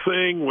Duke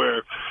thing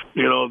where,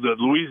 the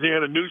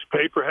Louisiana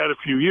newspaper had a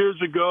few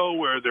years ago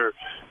where they're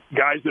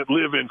guys that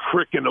live in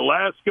frickin'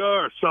 Alaska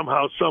or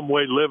somehow, some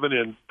way living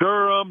in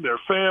Durham, their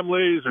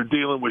families are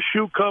dealing with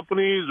shoe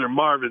companies or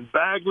Marvin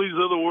Bagleys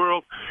of the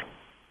world.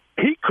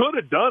 He could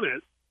have done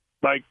it.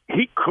 Like,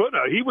 he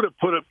would have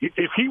put up,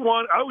 if he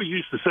wanted, I always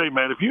used to say,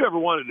 man, if you ever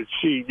wanted to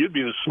cheat, you'd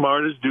be the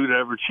smartest dude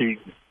ever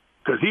cheating.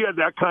 Because he had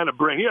that kind of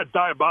brain. He had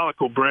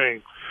diabolical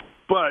brain.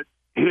 But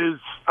I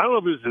don't know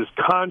if it was his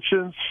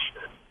conscience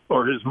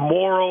or his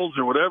morals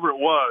or whatever it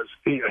was,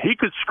 he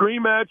could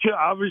scream at you.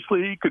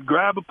 Obviously, he could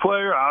grab a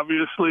player.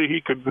 Obviously, he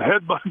could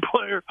headbutt a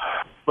player.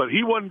 But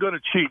he wasn't going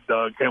to cheat,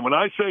 Doug. And when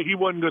I say he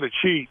wasn't going to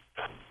cheat,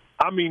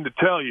 I mean to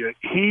tell you,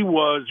 he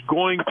was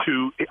going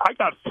to – I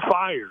got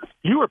fired.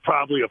 You were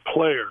probably a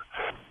player.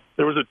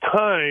 There was a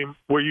time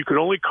where you could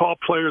only call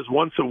players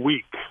once a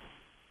week.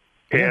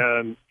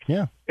 And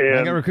I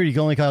got recruited. You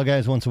can only call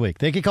guys once a week.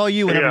 They can call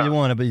you whenever you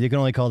want, but you can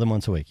only call them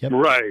once a week. Yep.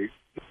 Right.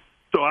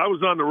 So I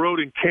was on the road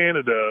in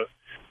Canada,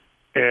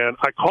 and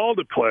I called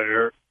a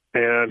player,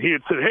 and he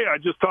had said, hey, I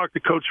just talked to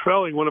Coach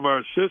Felling, one of our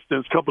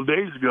assistants, a couple of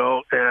days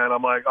ago, and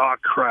I'm like, oh,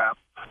 crap.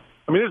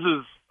 I mean, this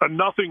is a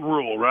nothing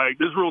rule, right?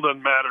 This rule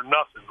doesn't matter,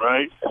 nothing,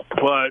 right?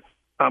 But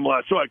I'm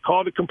like, so I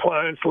called the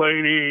compliance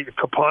lady.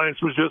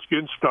 Compliance was just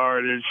getting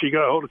started. She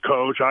got a hold of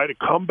Coach. I had to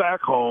come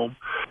back home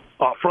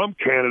from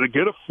Canada,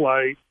 get a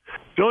flight.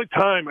 The only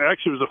time,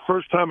 actually, it was the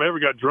first time I ever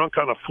got drunk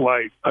on a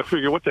flight. I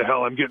figured, what the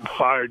hell, I'm getting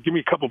fired. Give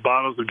me a couple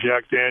bottles of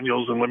Jack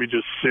Daniels and let me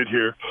just sit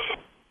here.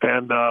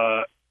 And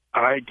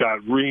I got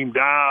reamed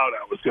out.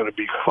 I was going to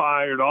be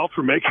fired, all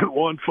for making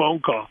one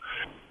phone call.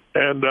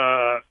 And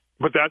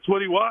but that's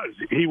what he was.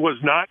 He was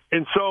not.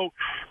 And so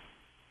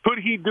could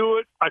he do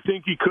it? I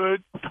think he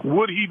could.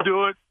 Would he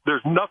do it?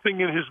 There's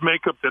nothing in his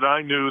makeup that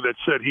I knew that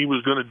said he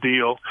was going to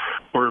deal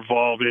or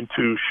evolve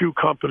into shoe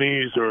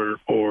companies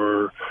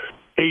or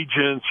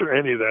agents or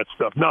any of that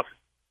stuff. Nothing.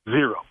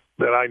 Zero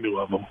that I knew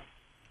of him.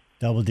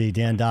 Double D,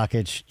 Dan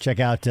Dockich.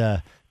 Check out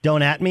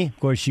Don't At Me. Of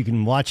course, you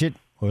can watch it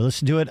or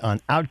listen to it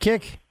on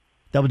Outkick.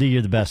 Double D,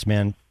 you're the best,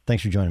 man.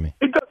 Thanks for joining me.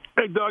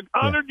 Hey, Doug,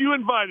 honored you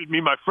invited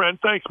me, my friend.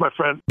 Thanks, my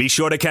friend. Be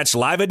sure to catch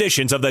live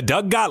editions of the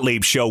Doug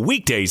Gottlieb Show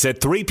weekdays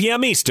at 3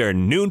 p.m.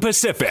 Eastern, noon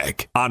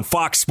Pacific, on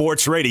Fox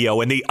Sports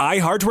Radio and the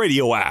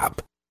iHeartRadio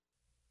app.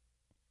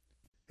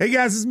 Hey,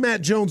 guys, this is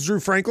Matt Jones, Drew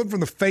Franklin from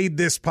the Fade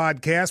This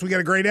podcast. We got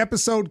a great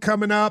episode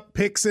coming up,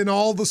 picks in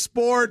all the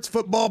sports,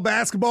 football,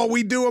 basketball,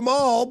 we do them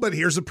all. But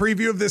here's a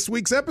preview of this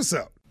week's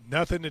episode.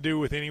 Nothing to do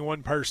with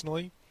anyone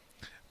personally,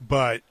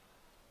 but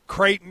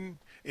Creighton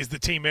is the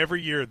team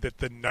every year that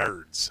the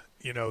nerds,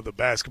 the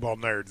basketball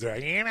nerds, they're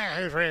like,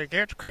 who's really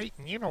good?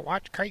 Creighton,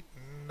 watch Creighton.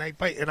 They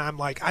play. And I'm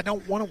like, I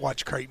don't want to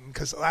watch Creighton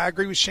because I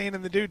agree with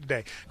Shannon the dude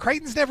today.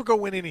 Creighton's never going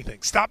to win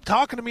anything. Stop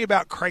talking to me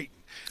about Creighton.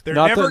 They're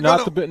not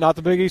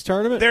the Big East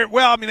tournament.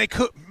 They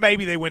could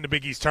maybe they win the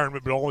Big East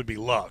tournament, but it'll only be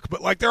luck.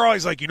 But they're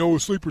always like, a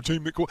sleeper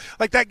team that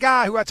like that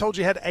guy who I told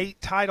you had 8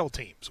 title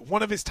teams.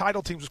 One of his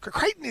title teams was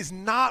Creighton is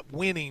not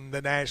winning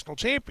the national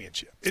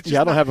championship. I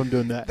don't have them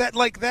doing that.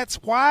 That's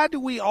why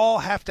do we all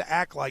have to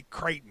act like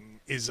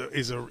Creighton is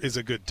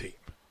a good team?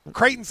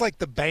 Creighton's like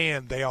the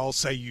band they all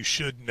say you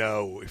should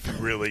know if you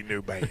really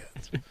knew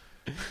bands.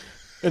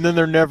 And then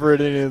they're never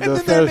at any of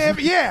the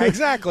yeah,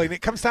 exactly. And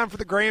it comes time for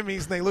the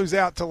Grammys, and they lose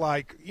out to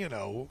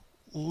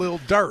Lil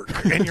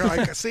Durk, and you're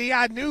like, see,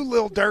 I knew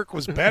Lil Durk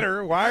was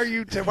better. Why are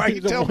you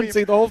telling me?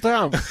 See the whole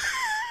time.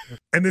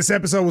 And this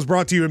episode was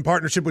brought to you in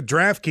partnership with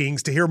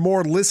DraftKings. To hear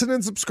more, listen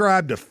and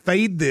subscribe to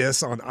Fade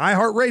This on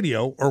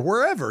iHeartRadio or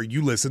wherever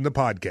you listen to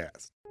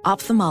podcasts.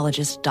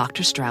 Ophthalmologist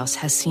Dr. Strauss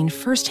has seen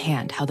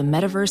firsthand how the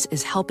metaverse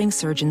is helping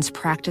surgeons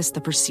practice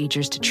the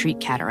procedures to treat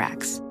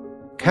cataracts.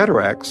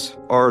 Cataracts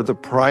are the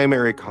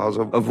primary cause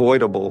of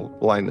avoidable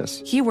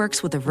blindness. He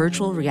works with a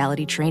virtual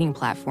reality training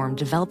platform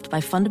developed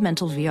by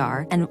Fundamental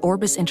VR and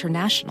Orbis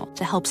International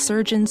to help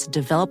surgeons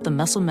develop the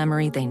muscle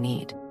memory they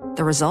need.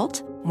 The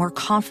result? More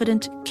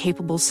confident,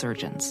 capable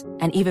surgeons.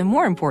 And even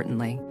more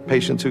importantly,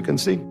 Patients who can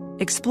see.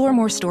 explore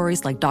more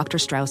stories like Dr.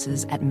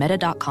 Strauss's at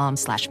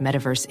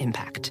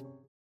meta.com/metaverseimpact.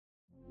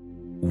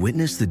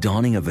 Witness the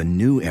dawning of a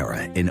new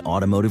era in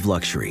automotive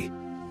luxury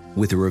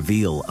with a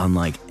reveal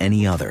unlike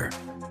any other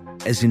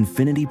as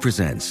Infiniti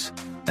presents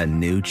a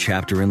new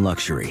chapter in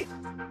luxury,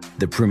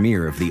 the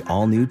premiere of the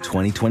all-new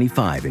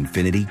 2025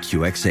 Infiniti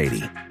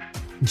QX80.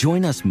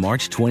 Join us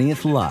March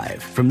 20th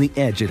live from the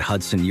Edge at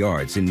Hudson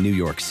Yards in New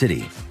York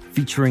City,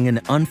 featuring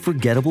an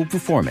unforgettable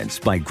performance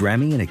by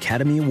Grammy and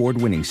Academy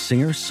Award-winning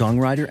singer,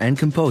 songwriter, and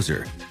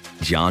composer,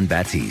 Jon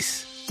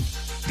Batiste.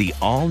 The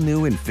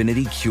all-new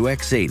Infiniti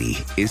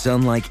QX80 is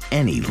unlike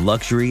any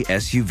luxury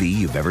SUV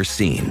you've ever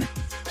seen.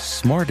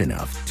 Smart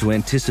enough to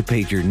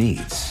anticipate your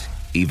needs,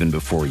 even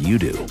before you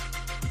do.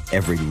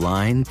 Every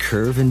line,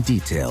 curve, and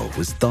detail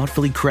was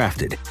thoughtfully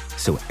crafted,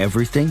 so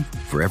everything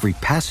for every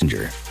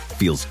passenger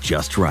feels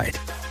just right.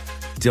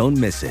 Don't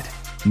miss it.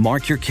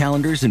 Mark your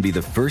calendars and be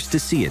the first to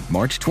see it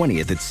March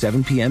 20th at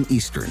 7 p.m.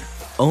 Eastern,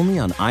 only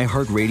on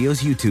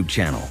iHeartRadio's YouTube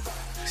channel.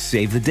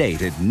 Save the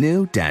date at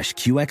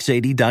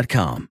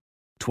new-QX80.com.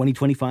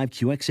 2025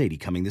 QX80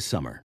 coming this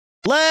summer.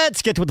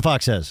 Let's get to what the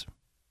Fox says.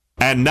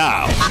 And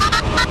now,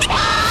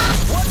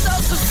 What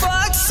does the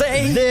Fox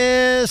say?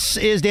 This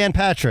is Dan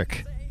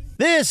Patrick.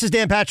 This is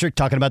Dan Patrick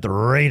talking about the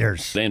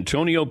Raiders.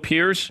 Antonio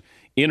Pierce,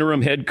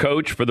 interim head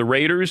coach for the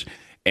Raiders,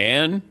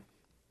 and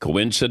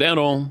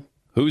coincidental,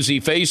 who's he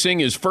facing?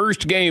 His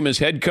first game as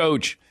head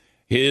coach,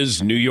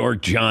 his New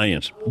York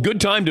Giants. Good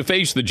time to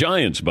face the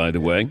Giants, by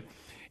the way.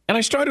 And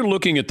I started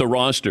looking at the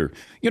roster.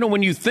 You know,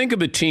 when you think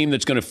of a team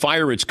that's going to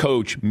fire its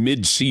coach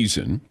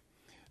mid-season,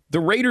 the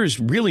Raiders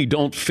really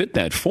don't fit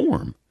that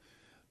form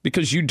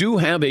because you do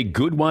have a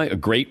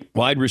great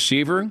wide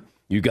receiver.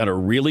 You got a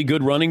really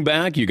good running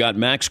back. You got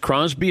Max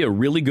Crosby, a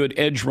really good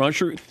edge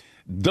rusher.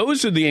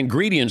 Those are the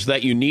ingredients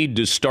that you need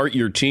to start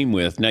your team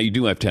with. Now, you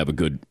do have to have a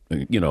good,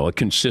 a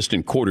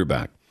consistent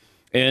quarterback.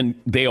 And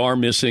they are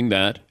missing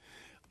that.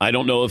 I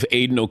don't know if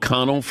Aiden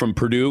O'Connell from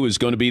Purdue is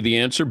going to be the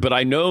answer, but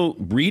I know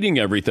reading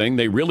everything,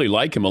 they really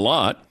like him a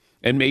lot,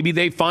 and maybe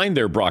they find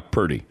their Brock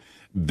Purdy.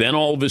 Then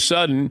all of a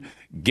sudden,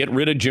 get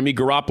rid of Jimmy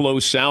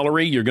Garoppolo's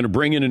salary. You're going to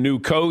bring in a new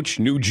coach,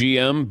 new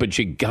GM, but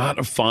you got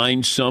to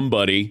find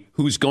somebody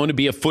who's going to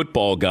be a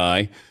football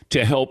guy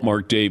to help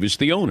Mark Davis,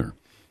 the owner.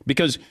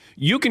 Because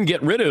you can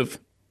get rid of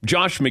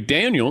Josh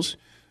McDaniels.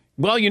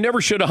 Well, you never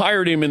should have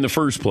hired him in the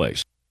first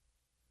place.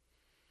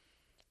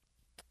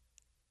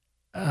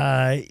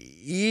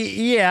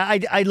 Yeah,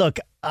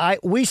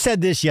 we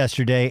said this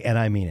yesterday, and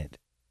I mean it.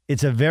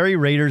 It's a very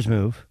Raiders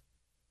move.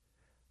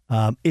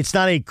 It's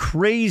not a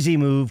crazy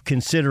move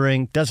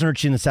considering doesn't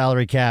hurt you in the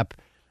salary cap.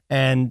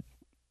 And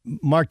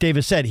Mark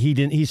Davis said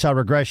he saw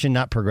regression,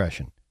 not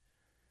progression.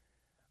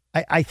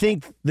 I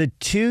think the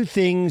two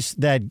things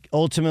that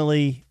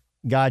ultimately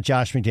got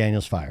Josh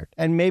McDaniels fired,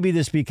 and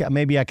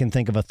maybe I can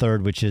think of a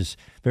third, which is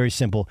very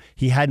simple.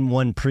 He hadn't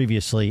won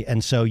previously,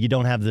 and so you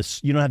don't have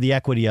the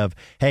equity of,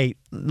 hey,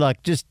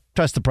 look, just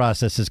trust the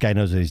process. This guy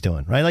knows what he's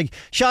doing, right? Like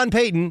Sean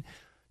Payton,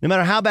 no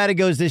matter how bad it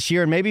goes this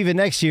year, and maybe even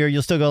next year,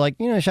 you'll still go like,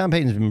 Sean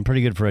Payton's been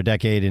pretty good for a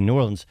decade in New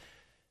Orleans.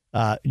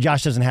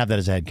 Josh doesn't have that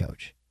as a head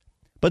coach.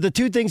 But the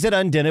two things that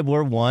undid it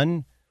were,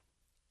 one,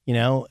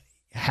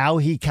 how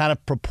he kind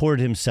of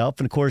purported himself.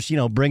 And, of course,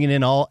 bringing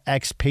in all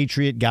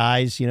expatriate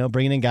guys,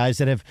 bringing in guys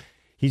that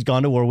he's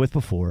gone to war with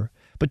before.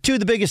 But two,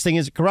 the biggest thing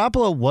is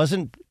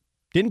Garoppolo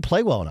didn't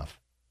play well enough.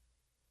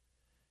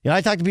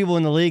 I talked to people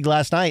in the league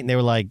last night, and they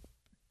were like,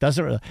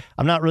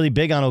 I'm not really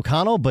big on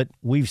O'Connell, but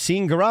we've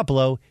seen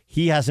Garoppolo.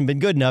 He hasn't been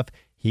good enough.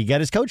 He got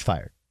his coach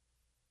fired.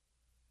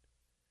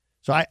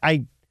 So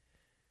I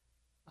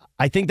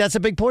think that's a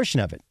big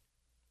portion of it.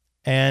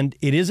 And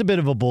it is a bit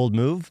of a bold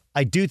move.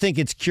 I do think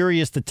it's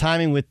curious the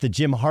timing with the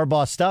Jim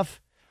Harbaugh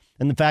stuff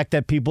and the fact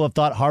that people have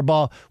thought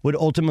Harbaugh would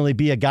ultimately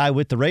be a guy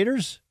with the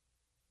Raiders.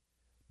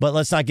 But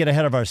let's not get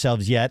ahead of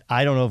ourselves yet.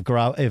 I don't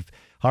know if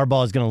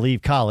Harbaugh is going to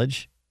leave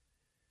college.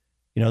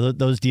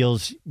 Those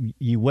deals,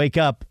 you wake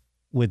up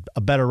with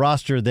a better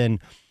roster than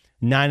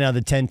 9 out of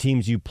the 10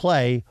 teams you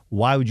play.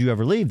 Why would you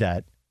ever leave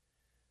that?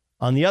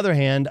 On the other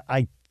hand,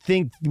 I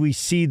think we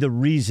see the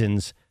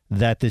reasons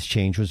that this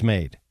change was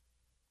made.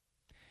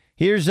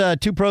 Here's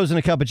two pros and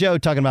a cup of Joe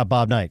talking about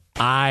Bob Knight.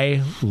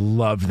 I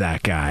love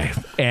that guy.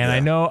 And I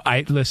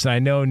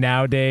know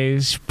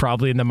nowadays,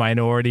 probably in the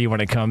minority when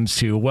it comes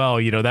to,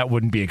 that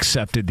wouldn't be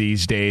accepted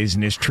these days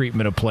and his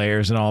treatment of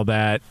players and all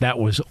that. That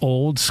was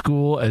old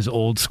school as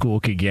old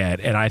school could get.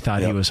 And I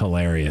thought he was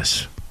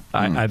hilarious.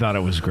 I thought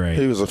it was great.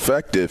 He was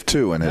effective,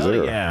 too, in his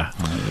era.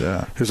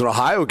 Yeah. He was an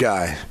Ohio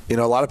guy. A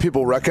lot of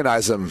people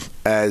recognize him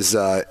as,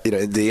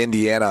 the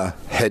Indiana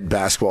head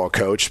basketball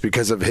coach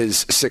because of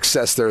his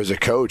success there as a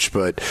coach.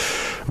 But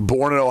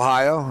born in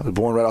Ohio,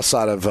 born right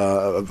outside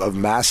of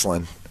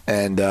Massillon,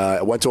 and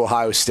went to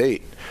Ohio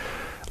State.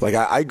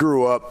 I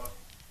grew up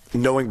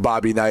knowing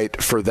Bobby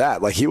Knight for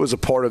that. He was a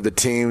part of the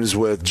teams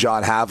with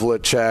John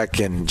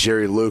Havlicek and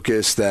Jerry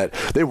Lucas that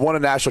they won a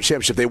national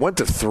championship. They went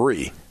to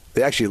 3.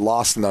 They actually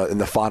lost in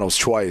the finals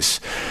twice.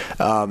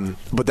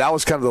 But that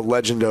was kind of the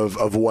legend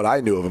of what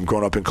I knew of him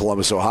growing up in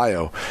Columbus,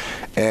 Ohio.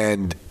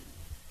 And,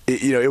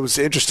 it was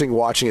interesting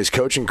watching his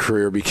coaching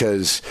career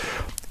because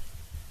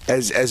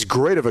as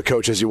great of a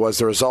coach as he was,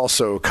 there was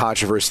also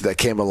controversy that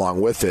came along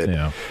with it.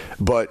 Yeah.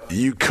 But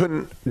you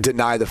couldn't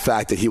deny the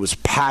fact that he was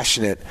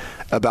passionate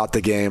about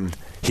the game.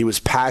 He was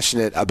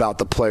passionate about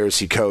the players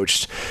he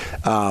coached.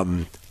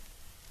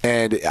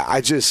 And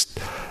I just,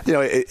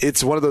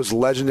 it's one of those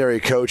legendary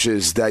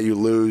coaches that you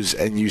lose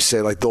and you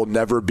say, there'll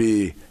never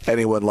be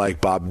anyone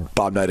like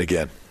Bob Knight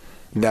again.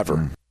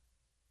 Never.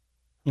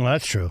 Well,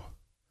 that's true.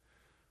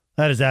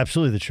 That is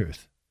absolutely the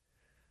truth.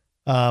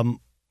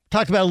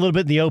 Talked about it a little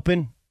bit in the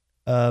open.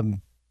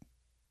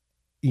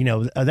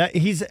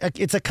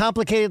 It's a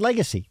complicated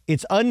legacy.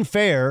 It's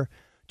unfair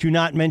to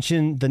not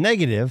mention the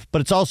negative, but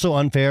it's also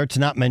unfair to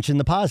not mention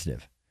the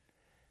positive.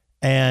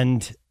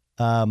 And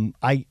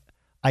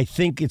I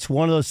think it's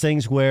one of those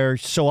things where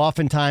so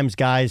oftentimes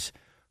guys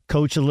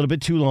coach a little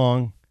bit too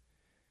long.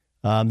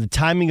 The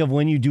timing of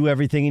when you do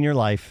everything in your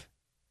life.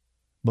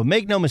 But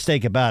make no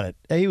mistake about it,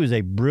 he was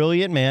a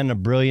brilliant man, a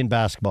brilliant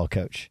basketball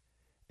coach.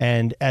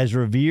 And as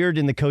revered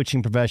in the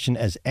coaching profession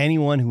as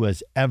anyone who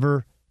has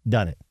ever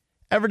done it.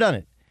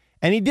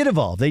 And he did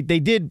evolve. They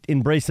did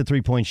embrace the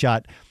three-point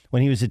shot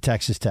when he was at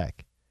Texas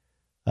Tech.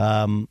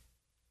 But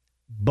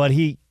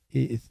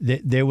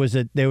there was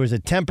a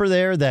temper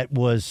there that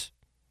was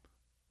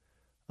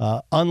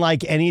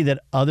unlike any that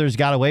others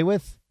got away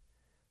with.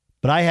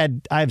 But I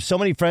have so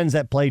many friends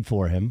that played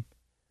for him.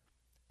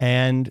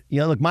 And,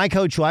 look, my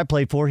coach who I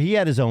played for, he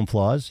had his own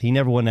flaws. He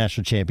never won a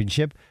national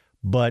championship,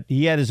 but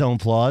he had his own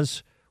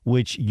flaws,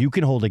 which you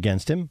can hold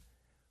against him.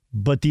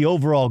 But the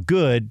overall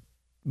good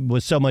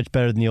was so much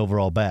better than the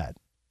overall bad.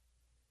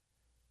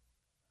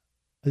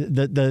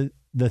 The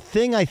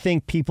thing I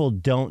think people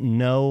don't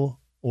know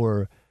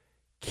or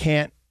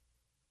can't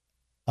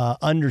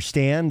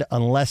understand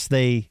unless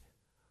they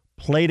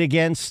played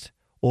against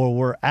or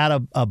were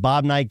at a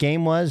Bob Knight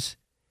game was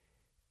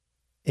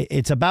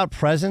it's about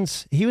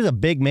presence. He was a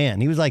big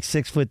man. He was like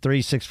 6'3",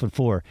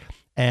 6'4".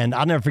 And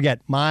I'll never forget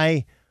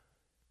my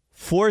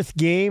fourth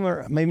game,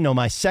 or maybe no,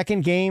 my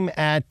second game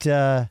at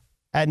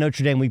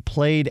Notre Dame. We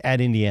played at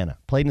Indiana,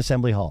 played in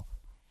Assembly Hall.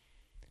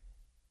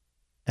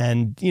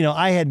 And,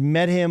 I had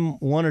met him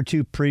one or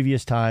two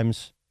previous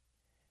times,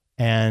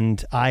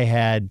 and I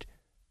had,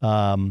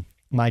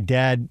 my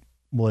dad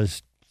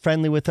was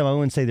friendly with them. I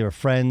wouldn't say they were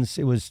friends.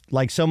 It was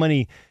like so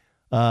many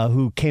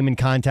who came in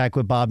contact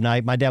with Bob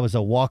Knight. My dad was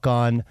a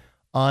walk-on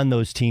on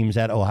those teams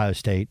at Ohio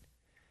State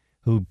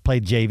who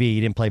played JV. He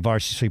didn't play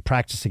varsity, so he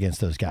practiced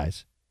against those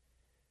guys.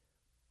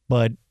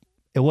 But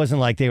it wasn't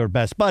like they were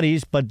best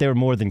buddies, but they were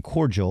more than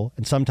cordial.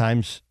 And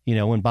sometimes,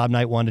 when Bob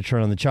Knight wanted to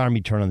turn on the charm,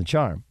 he'd turn on the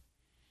charm.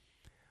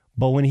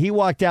 But when he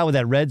walked out with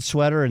that red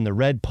sweater and the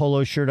red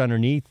polo shirt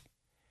underneath,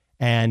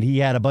 and he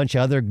had a bunch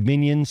of other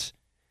minions,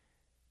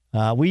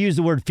 we used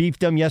the word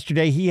fiefdom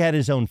yesterday. He had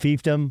his own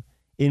fiefdom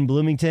in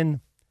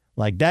Bloomington.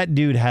 Like, that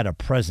dude had a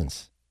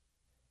presence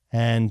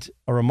and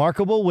a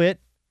remarkable wit,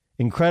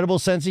 incredible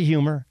sense of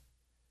humor.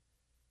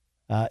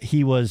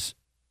 He was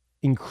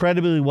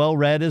incredibly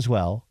well-read as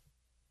well.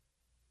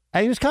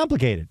 And he was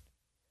complicated.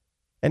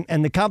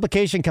 And the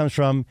complication comes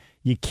from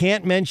you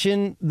can't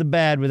mention the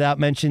bad without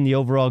mentioning the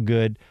overall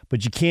good,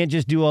 but you can't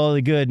just do all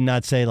the good and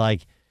not say,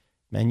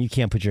 man, you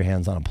can't put your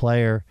hands on a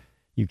player.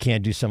 You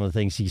can't do some of the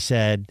things he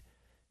said.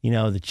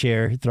 The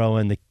chair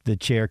throwing, the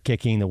chair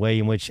kicking, the way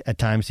in which at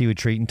times he would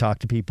treat and talk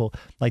to people.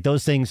 Like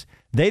those things,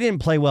 they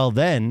didn't play well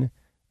then.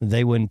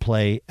 They wouldn't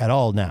play at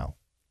all now.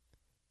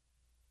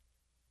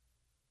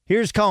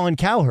 Here's Colin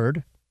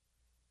Cowherd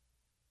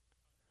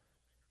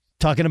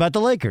talking about the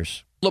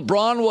Lakers.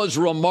 LeBron was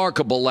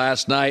remarkable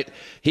last night.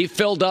 He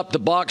filled up the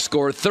box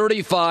score,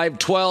 35,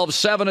 12,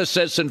 7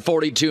 assists in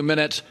 42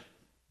 minutes.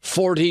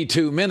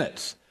 42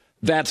 minutes.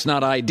 That's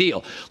not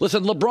ideal.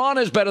 Listen,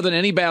 LeBron is better than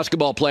any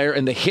basketball player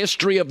in the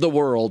history of the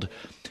world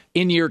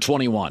in year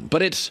 21.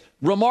 But it's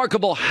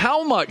remarkable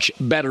how much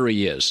better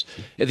he is.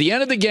 At the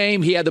end of the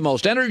game, he had the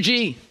most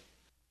energy.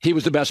 He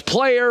was the best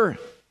player.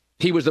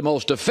 He was the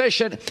most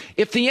efficient.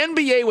 If the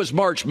NBA was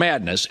March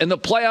Madness and the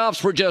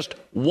playoffs were just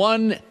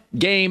one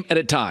game at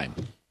a time,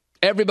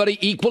 Everybody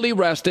equally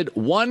rested.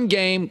 One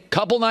game,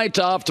 couple nights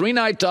off, 3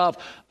 nights off,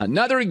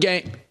 another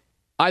game.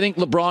 I think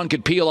LeBron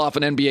could peel off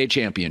an NBA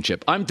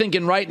championship. I'm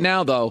thinking right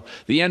now, though,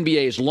 the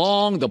NBA is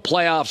long. The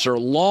playoffs are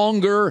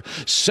longer.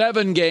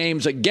 7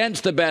 games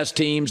against the best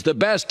teams, the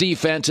best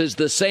defenses,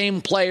 the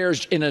same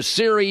players in a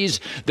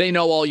series. They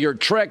know all your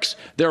tricks.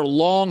 They're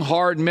long,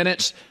 hard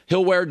minutes.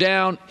 He'll wear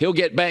down. He'll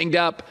get banged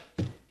up.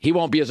 He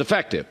won't be as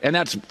effective. And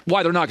that's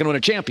why they're not going to win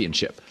a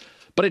championship.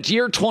 But it's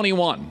year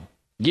 21.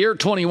 Year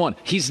 21.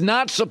 He's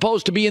not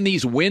supposed to be in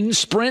these win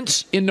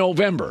sprints in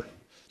November.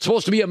 It's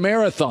supposed to be a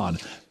marathon.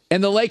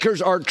 And the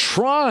Lakers are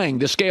trying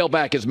to scale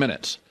back his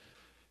minutes.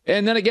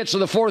 And then it gets to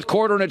the fourth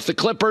quarter, and it's the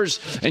Clippers,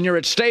 and you're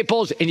at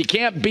Staples, and you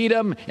can't beat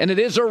them, and it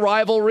is a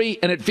rivalry,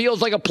 and it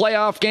feels like a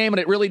playoff game, and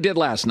it really did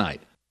last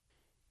night.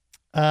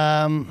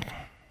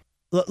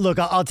 Look,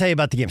 I'll tell you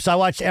about the game. So I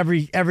watched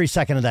every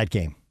second of that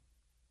game.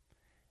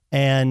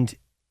 And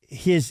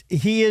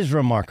he is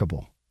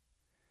remarkable.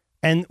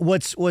 And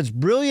what's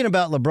brilliant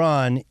about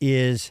LeBron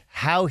is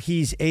how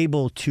he's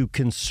able to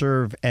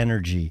conserve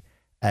energy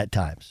at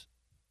times.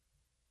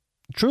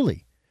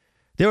 Truly.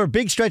 There were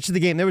big stretches of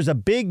the game. There was a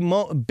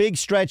big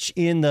stretch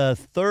in the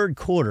third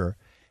quarter,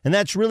 and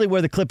that's really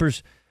where the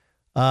Clippers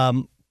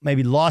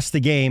maybe lost the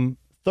game.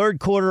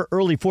 Third quarter,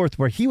 early fourth,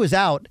 where he was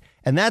out,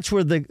 and that's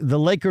where the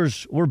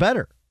Lakers were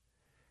better.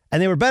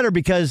 And they were better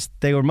because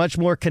they were much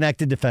more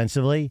connected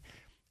defensively,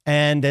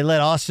 and they let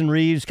Austin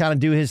Reeves kind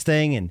of do his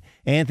thing and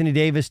Anthony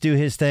Davis do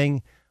his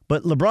thing.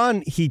 But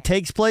LeBron, he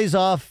takes plays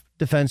off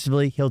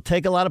defensively. He'll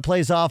take a lot of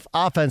plays off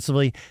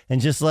offensively and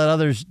just let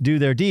others do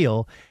their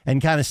deal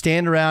and kind of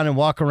stand around and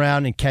walk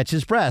around and catch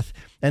his breath.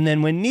 And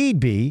then when need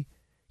be,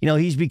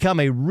 he's become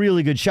a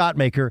really good shot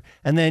maker.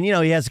 And then, he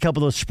has a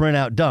couple of those sprint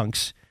out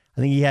dunks.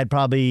 I think he had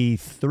probably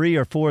 3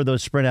 or 4 of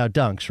those sprint out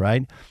dunks,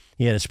 right?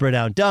 He had a sprint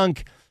out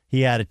dunk.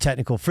 He had a 2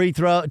 technical free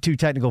throws.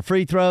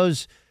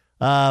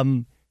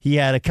 He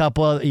had a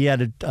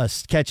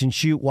catch and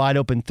shoot wide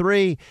open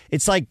 3.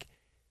 It's like,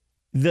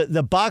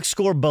 The box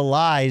score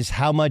belies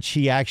how much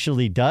he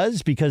actually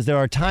does because there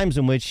are times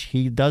in which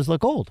he does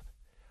look old.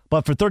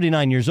 But for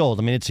 39 years old,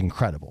 it's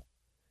incredible.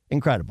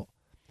 Incredible.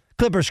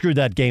 Clippers screwed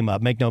that game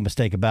up. Make no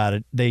mistake about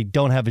it. They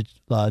don't have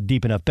a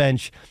deep enough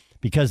bench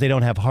because they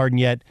don't have Harden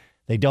yet.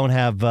 They don't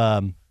have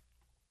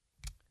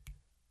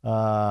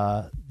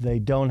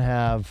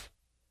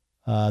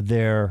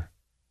their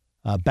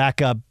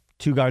backup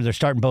 2 guards. They're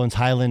starting Bones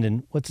Highland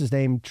and what's his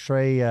name?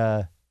 Trey.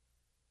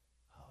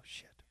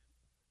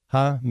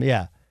 Huh?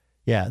 Yeah.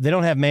 They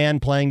don't have Man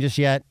playing just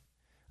yet.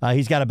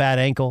 He's got a bad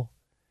ankle.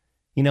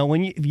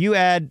 If you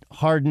add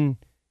Harden,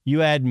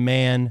 you add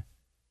Man,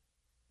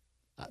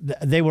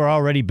 they were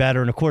already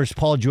better. And, of course,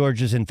 Paul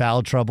George is in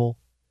foul trouble.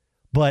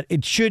 But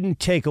it shouldn't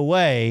take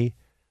away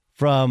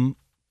from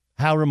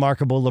how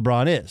remarkable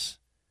LeBron is.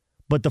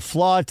 But the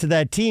flaw to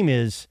that team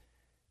is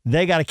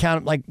they got to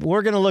count. Like,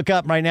 we're going to look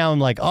up right now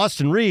and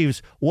Austin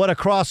Reeves, what a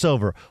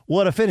crossover,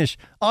 what a finish.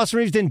 Austin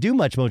Reeves didn't do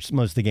much most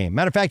of the game.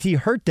 Matter of fact, he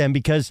hurt them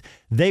because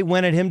they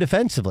went at him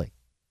defensively.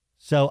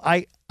 So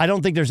I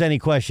don't think there's any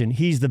question.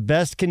 He's the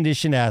best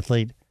conditioned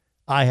athlete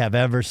I have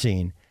ever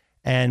seen.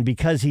 And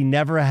because he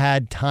never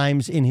had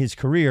times in his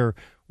career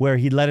where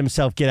he let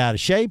himself get out of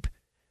shape,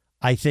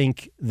 I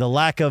think the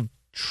lack of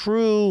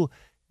true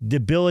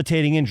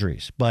debilitating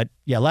injuries. But,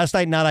 yeah, last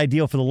night not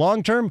ideal for the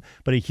long term,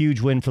 but a huge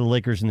win for the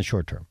Lakers in the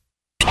short term.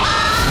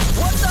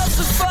 What does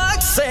the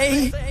fox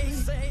say?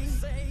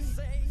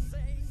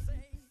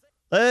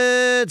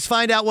 Let's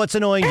find out what's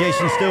annoying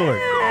Jason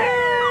Stewart.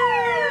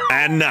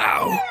 And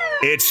now,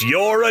 it's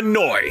your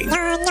annoying.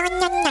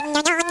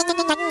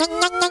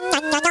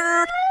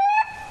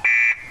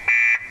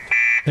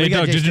 Hey,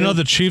 Doug, did you know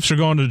the Chiefs are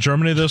going to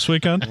Germany this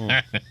weekend?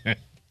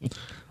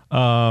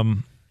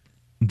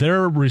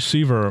 Their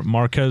receiver,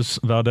 Marquez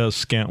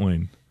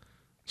Valdez-Scantling,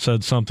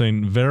 said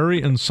something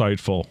very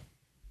insightful,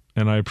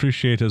 and I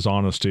appreciate his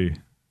honesty.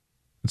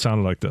 It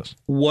sounded like this.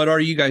 What are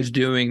you guys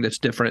doing that's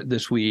different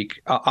this week?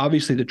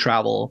 Obviously, the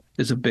travel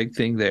is a big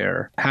thing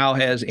there. How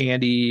has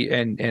Andy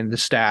and the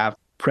staff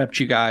prepped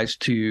you guys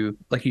to,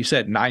 like you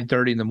said,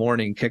 9:30 in the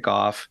morning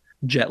kickoff,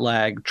 jet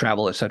lag,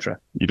 travel, etc.?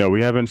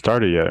 We haven't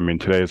started yet.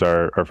 Today is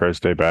our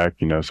first day back,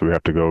 so we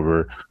have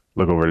to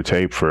look over the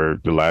tape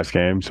for the last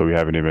game. So we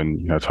haven't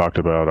even, talked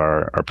about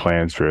our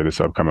plans for this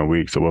upcoming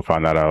week. So we'll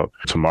find that out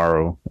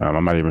tomorrow.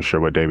 I'm not even sure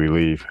what day we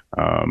leave.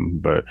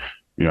 But,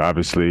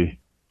 obviously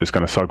it's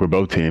going to suck with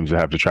both teams to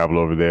have to travel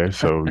over there.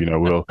 So,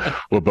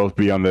 we'll both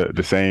be on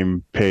the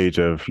same page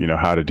of,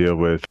 how to deal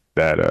with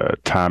that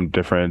time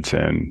difference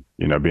and,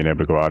 being able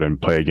to go out and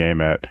play a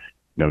game at,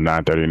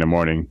 9:30 in the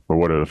morning, or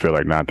what it'll feel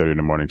like 9:30 in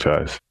the morning to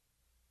us.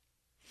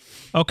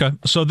 Okay,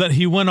 so that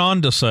he went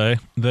on to say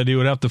that he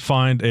would have to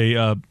find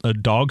a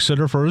dog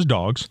sitter for his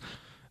dogs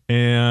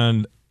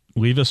and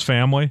leave his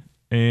family,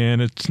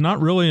 and it's not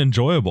really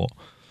enjoyable.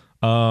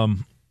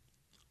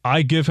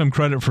 I give him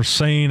credit for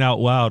saying out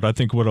loud, I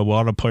think, what a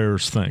lot of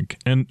players think,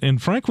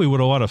 and frankly, what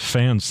a lot of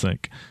fans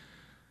think.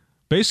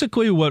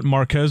 Basically, what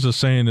Marquez is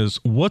saying is,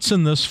 what's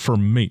in this for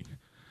me?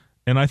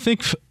 And I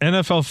think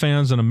NFL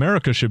fans in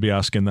America should be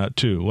asking that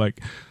too.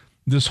 Like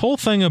this whole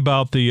thing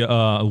about the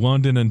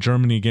London and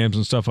Germany games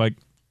and stuff, like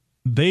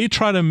they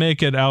try to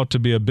make it out to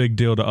be a big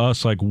deal to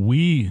us. Like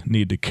we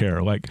need to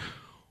care. Like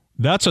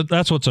that's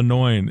what's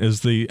annoying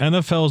is the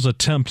NFL's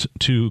attempt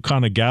to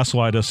kind of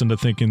gaslight us into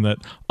thinking that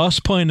us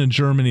playing in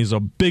Germany is a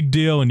big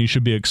deal and you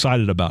should be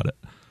excited about it.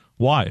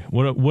 Why?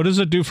 What does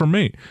it do for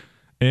me?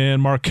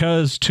 And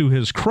Marquez, to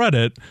his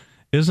credit,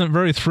 isn't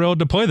very thrilled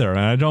to play there. And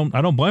I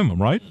don't blame him,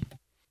 right?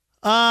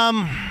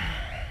 I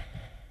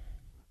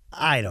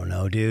don't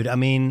know, dude. I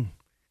mean,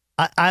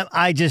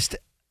 I just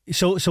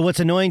so what's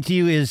annoying to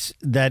you is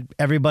that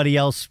everybody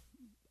else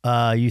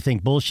you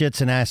think bullshits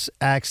and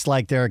acts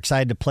like they're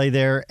excited to play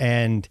there,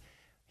 and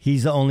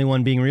he's the only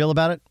one being real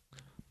about it?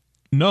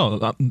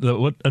 No,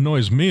 what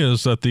annoys me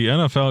is that the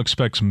NFL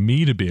expects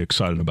me to be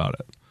excited about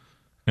it.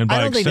 And by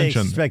I don't think they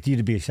extension, expect you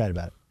to be excited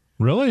about it.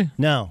 Really?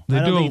 No. They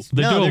I don't do think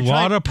they do a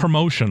lot of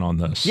promotion on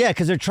this. Yeah,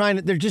 because they're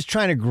just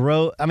trying to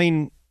grow. I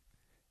mean,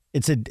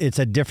 it's a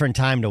different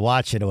time to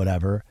watch it or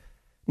whatever.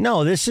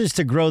 No, this is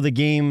to grow the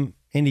game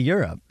into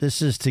Europe.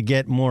 This is to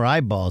get more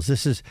eyeballs.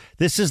 This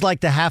is like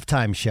the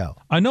halftime show.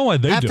 I know why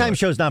they do it. Halftime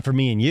show's not for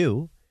me and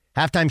you.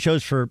 Halftime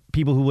show's for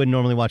people who wouldn't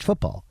normally watch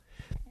football.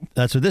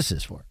 That's what this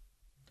is for.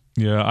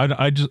 Yeah,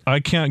 I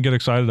can't get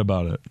excited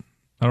about it.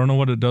 I don't know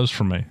what it does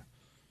for me.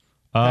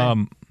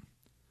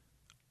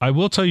 I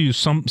will tell you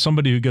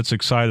somebody who gets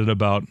excited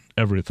about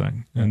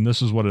everything, and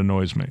this is what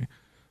annoys me.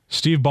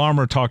 Steve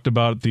Ballmer talked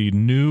about the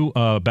new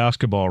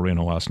basketball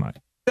arena last night.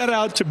 Set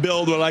out to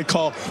build what I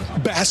call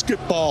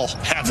basketball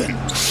heaven.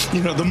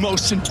 You know, the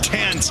most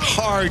intense,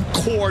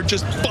 hardcore,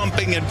 just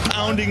bumping and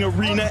pounding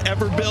arena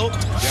ever built.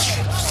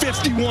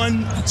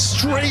 51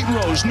 straight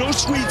rows, no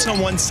suites on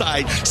one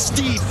side,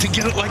 steep to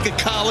get it like a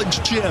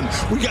college gym.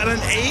 We got an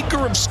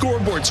acre of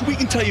scoreboards, so we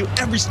can tell you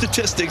every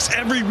statistics,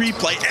 every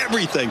replay,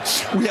 everything.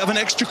 We have an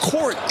extra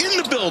court in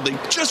the building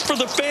just for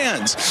the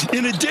fans.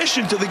 In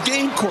addition to the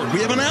game court, we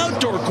have an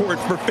outdoor court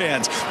for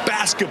fans.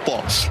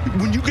 Basketball.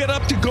 When you get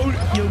up to go,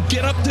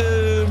 get up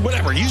to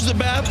whatever, use the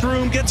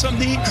bathroom, get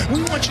something to eat,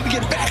 we want you to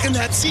get back in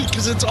that seat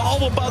because it's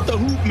all about the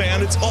hoop,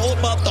 man. It's all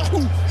about the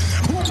hoop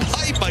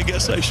hype, I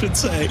guess I should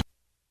say.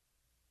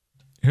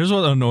 Here's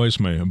what annoys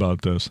me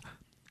about this.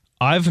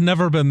 I've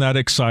never been that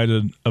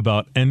excited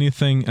about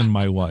anything in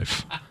my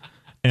life.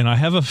 And I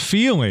have a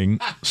feeling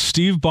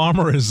Steve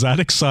Ballmer is that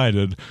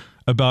excited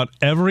about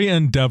every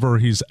endeavor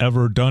he's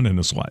ever done in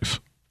his life.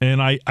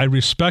 And I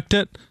respect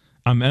it.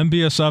 I'm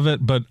envious of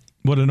it. But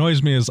what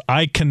annoys me is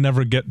I can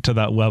never get to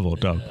that level,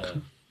 Doug.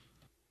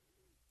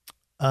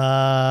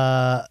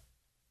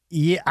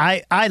 Yeah,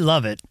 I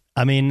love it.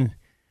 I mean,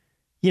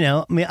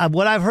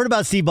 what I've heard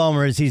about Steve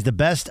Ballmer is he's the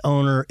best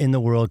owner in the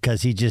world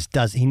because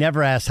he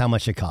never asks how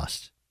much it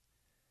costs.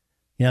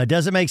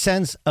 Does it make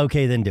sense?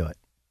 Okay, then do it.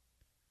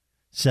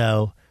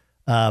 So,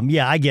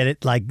 I get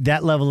it. Like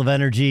that level of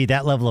energy,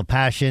 that level of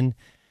passion.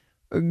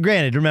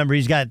 Granted, remember,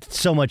 he's got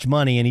so much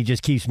money and he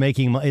just keeps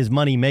making his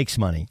money makes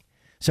money.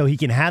 So he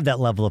can have that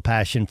level of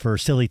passion for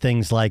silly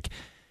things like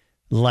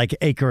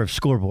acre of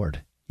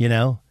scoreboard,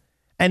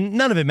 And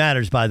none of it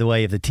matters, by the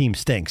way, if the team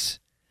stinks.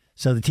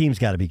 So the team's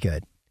got to be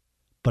good.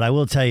 But I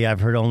will tell you, I've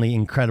heard only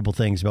incredible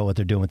things about what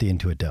they're doing with the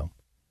Intuit Dome.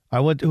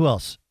 All right, who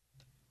else?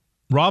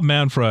 Rob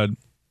Manfred,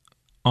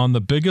 on the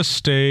biggest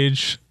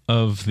stage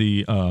of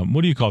the,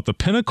 the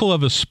pinnacle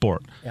of his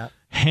sport,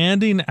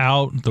 handing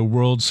out the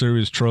World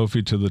Series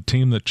trophy to the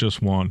team that just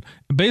won.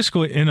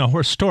 Basically, in a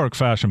historic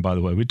fashion, by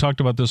the way. We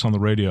talked about this on the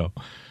radio.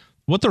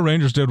 What the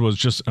Rangers did was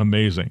just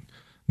amazing.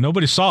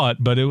 Nobody saw it,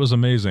 but it was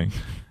amazing.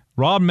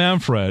 Rob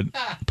Manfred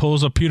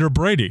pulls a Peter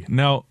Brady.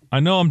 Now, I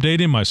know I'm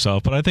dating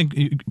myself, but I think,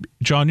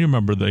 John, you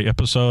remember the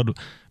episode,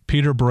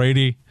 Peter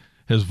Brady,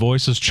 his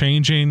voice is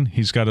changing.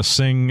 He's got to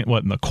sing,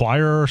 in the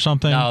choir or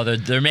something? No,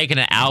 they're making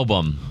an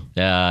album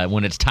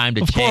when it's time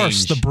to change. Of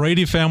course, the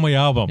Brady Family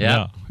album.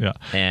 Yep. Yeah.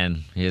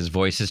 And his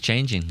voice is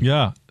changing.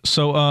 Yeah.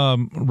 So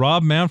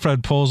Rob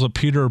Manfred pulls a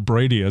Peter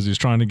Brady as he's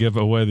trying to give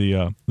away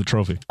the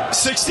trophy.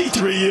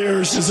 63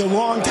 years is a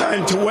long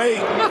time to wait,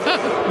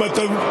 but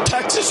the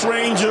Texas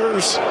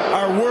Rangers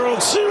are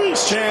World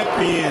Series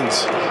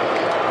champions.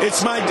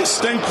 It's my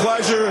distinct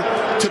pleasure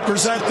to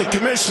present the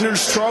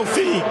Commissioner's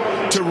Trophy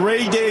to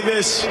Ray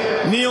Davis,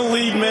 Neil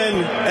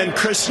Liebman, and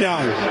Chris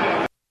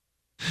Young.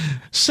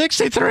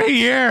 63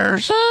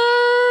 years.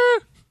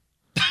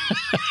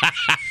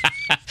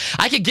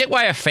 I could get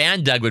why a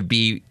fan, Doug, would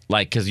be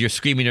like, because you're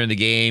screaming during the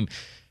game,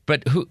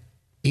 but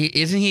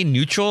isn't he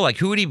neutral? Like,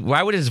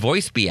 why would his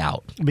voice be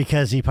out?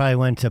 Because he probably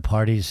went to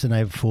parties the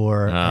night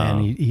before,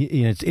 and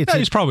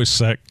he's probably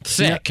sick.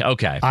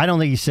 Okay. I don't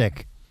think he's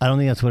sick. I don't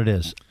think that's what it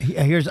is.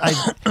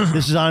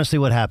 This is honestly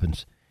what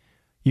happens.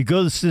 You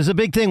go. There's a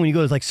big thing when you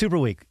go. Like Super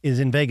Week is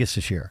in Vegas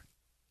this year,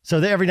 so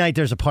every night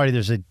there's a party.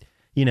 There's and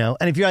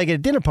if you're like at a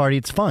dinner party,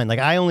 it's fine. Like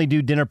I only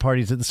do dinner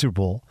parties at the Super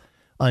Bowl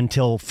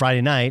until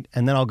Friday night,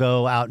 and then I'll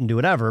go out and do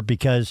whatever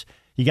because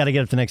you got to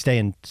get up the next day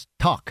and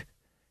talk.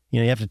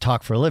 You have to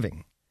talk for a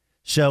living.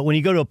 So when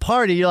you go to a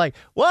party, you're like,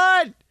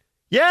 what?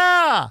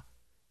 Yeah.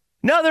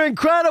 No, they're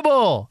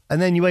incredible.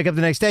 And then you wake up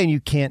the next day and you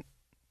can't.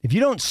 If you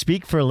don't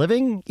speak for a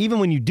living, even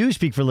when you do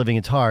speak for a living,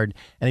 it's hard.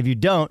 And if you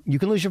don't, you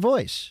can lose your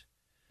voice.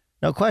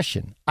 No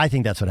question. I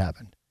think that's what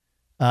happened.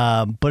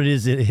 But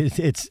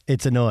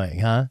it's annoying,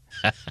 huh?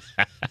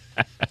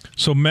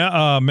 So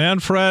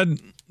Manfred,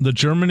 the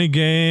Germany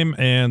game,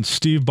 and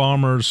Steve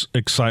Ballmer's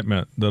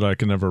excitement that I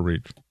can never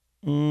reach.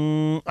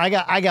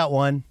 I got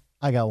one.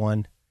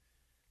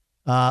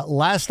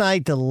 Last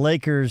night, the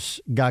Lakers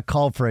got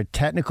called for a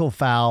technical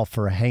foul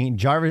for hanging.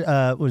 Jarvis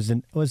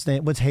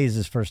what's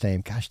Hayes' first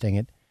name? Gosh dang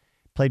it!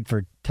 Played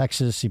for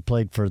Texas. He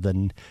played for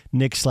the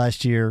Knicks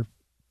last year.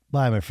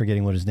 Why am I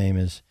forgetting what his name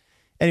is?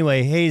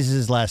 Anyway, Hayes is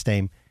his last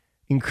name.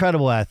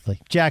 Incredible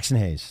athlete. Jackson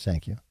Hayes.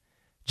 Thank you.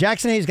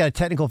 Jackson Hayes got a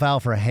technical foul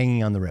for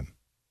hanging on the rim.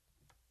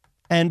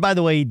 And by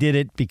the way, he did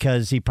it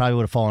because he probably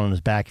would have fallen on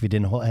his back if he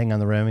didn't hang on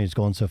the rim. He was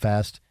going so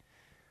fast.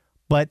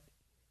 But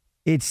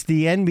it's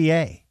the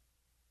NBA,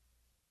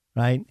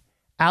 right?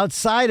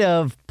 Outside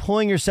of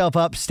pulling yourself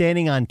up,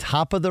 standing on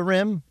top of the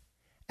rim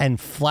and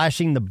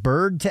flashing the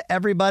bird to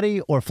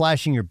everybody or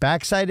flashing your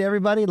backside to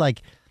everybody,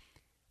 like,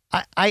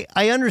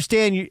 I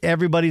understand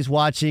everybody's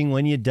watching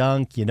when you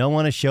dunk. You don't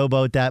want to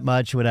showboat that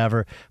much,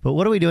 whatever. But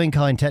what are we doing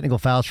calling technical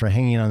fouls for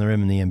hanging on the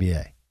rim in the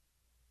NBA?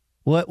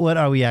 What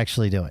are we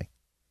actually doing?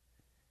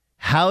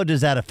 How does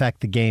that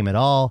affect the game at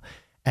all?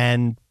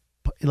 And,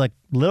 like,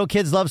 little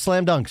kids love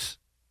slam dunks.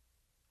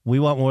 We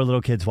want more little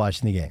kids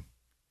watching the game.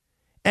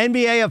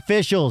 NBA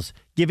officials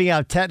giving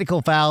out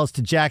technical fouls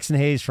to Jackson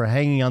Hayes for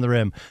hanging on the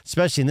rim,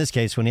 especially in this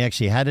case when he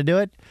actually had to do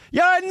it.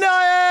 You're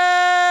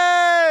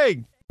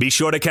annoying! Be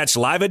sure to catch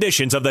live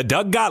editions of the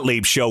Doug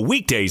Gottlieb Show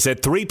weekdays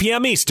at 3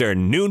 p.m.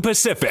 Eastern, noon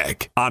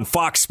Pacific, on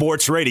Fox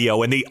Sports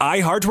Radio and the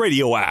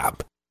iHeartRadio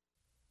app.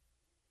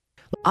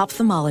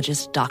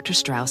 Ophthalmologist Dr.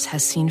 Strauss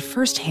has seen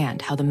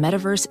firsthand how the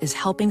metaverse is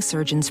helping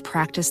surgeons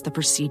practice the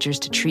procedures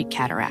to treat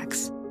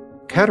cataracts.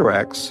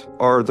 Cataracts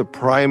are the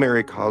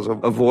primary cause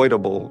of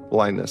avoidable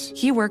blindness.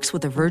 He works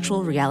with a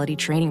virtual reality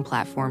training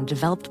platform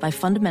developed by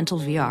Fundamental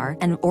VR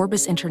and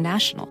Orbis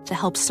International to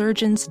help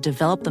surgeons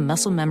develop the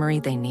muscle memory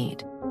they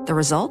need. The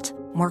result?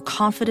 More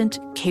confident,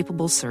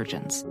 capable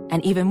surgeons.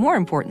 And even more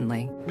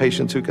importantly,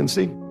 patients who can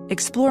see.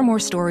 Explore more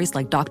stories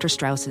like Dr.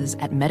 Strauss's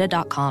at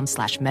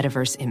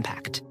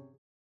meta.com/metaverseimpact.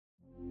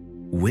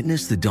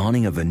 Witness the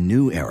dawning of a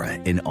new era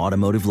in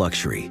automotive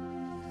luxury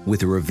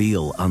with a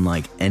reveal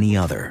unlike any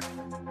other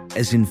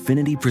as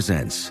Infiniti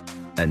presents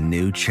a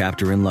new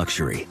chapter in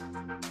luxury,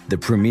 the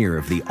premiere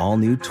of the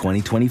all-new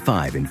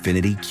 2025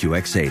 Infiniti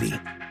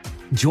QX80.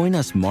 Join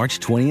us March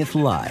 20th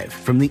live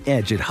from the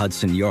Edge at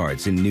Hudson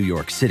Yards in New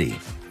York City,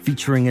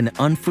 featuring an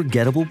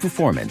unforgettable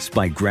performance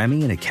by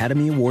Grammy and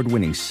Academy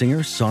Award-winning singer,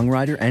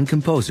 songwriter, and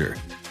composer,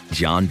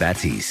 Jon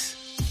Batiste.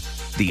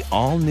 The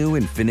all-new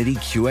Infiniti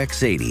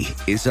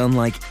QX80 is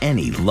unlike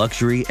any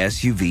luxury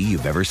SUV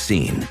you've ever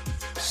seen.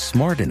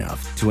 Smart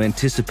enough to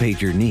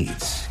anticipate your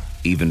needs,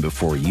 even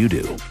before you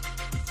do.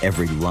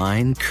 Every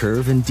line,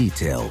 curve, and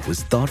detail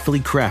was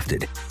thoughtfully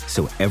crafted,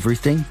 so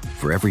everything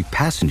for every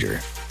passenger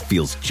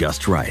feels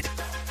just right.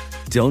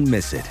 Don't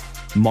miss it.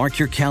 Mark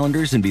your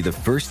calendars and be the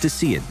first to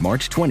see it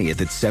March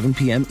 20th at 7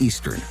 p.m.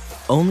 Eastern,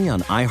 only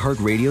on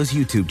iHeartRadio's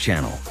YouTube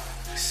channel.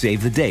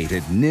 Save the date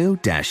at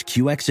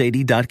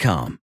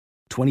new-QX80.com.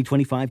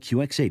 2025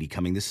 QX80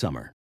 coming this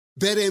summer.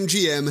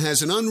 BetMGM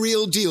has an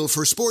unreal deal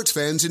for sports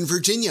fans in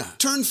Virginia.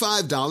 Turn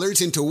 $5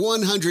 into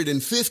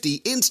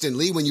 $150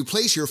 instantly when you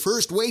place your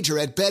first wager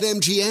at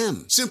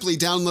BetMGM. Simply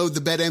download the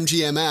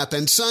BetMGM app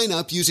and sign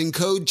up using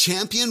code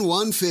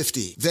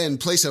CHAMPION150. Then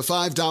place a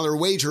 $5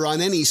 wager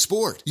on any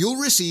sport. You'll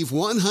receive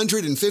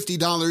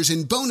 $150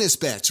 in bonus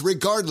bets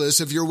regardless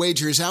of your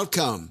wager's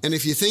outcome. And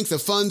if you think the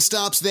fun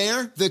stops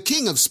there, the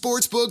King of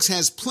Sportsbooks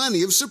has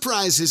plenty of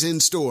surprises in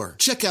store.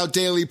 Check out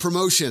daily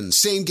promotions,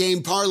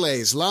 same-game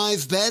parlays,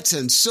 live bets,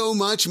 and so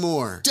much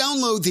more.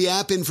 Download the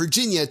app in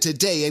Virginia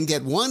today and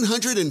get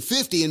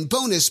 $150 in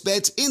bonus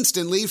bets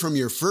instantly from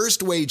your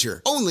first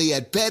wager. Only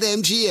at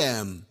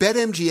BetMGM.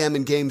 BetMGM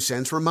and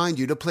GameSense remind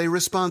you to play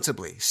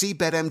responsibly. See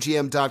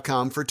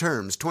BetMGM.com for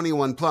terms.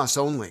 21 plus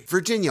only.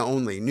 Virginia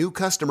only. New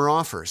customer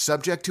offer.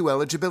 Subject to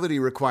eligibility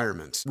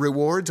requirements.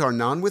 Rewards are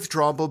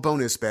non-withdrawable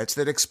bonus bets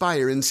that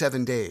expire in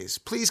 7 days.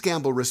 Please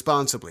gamble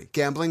responsibly.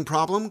 Gambling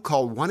problem?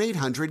 Call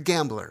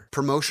 1-800-GAMBLER.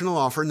 Promotional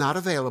offer not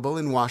available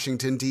in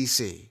Washington,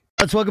 D.C.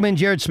 Let's welcome in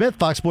Jared Smith,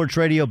 Fox Sports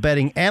Radio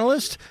betting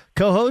analyst,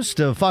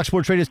 co-host of Fox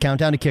Sports Radio's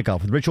Countdown to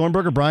Kickoff with Rich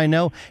Ornberger. Brian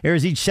Noe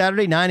airs each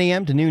Saturday, 9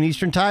 a.m. to noon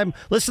Eastern Time.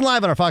 Listen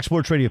live on our Fox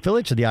Sports Radio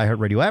affiliates or the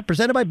iHeartRadio app,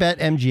 presented by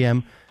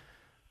BetMGM.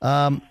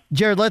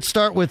 Jared, let's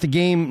start with the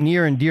game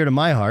near and dear to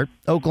my heart.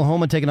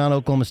 Oklahoma taking on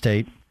Oklahoma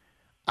State.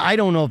 I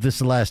don't know if this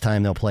is the last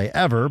time they'll play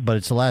ever, but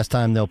it's the last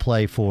time they'll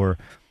play for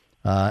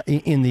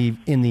in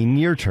the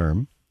near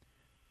term.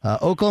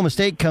 Oklahoma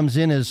State comes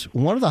in as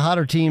one of the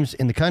hotter teams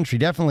in the country,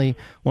 definitely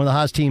one of the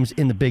hottest teams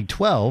in the Big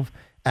 12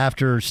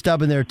 after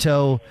stubbing their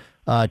toe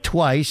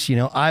twice. You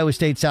know, Iowa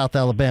State, South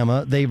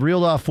Alabama. They've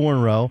reeled off 4 in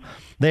a row.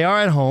 They are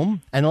at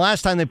home, and the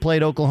last time they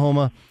played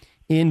Oklahoma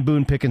in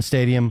Boone Pickens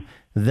Stadium,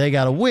 they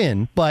got to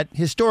win. But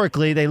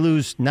historically, they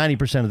lose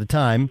 90% of the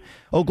time.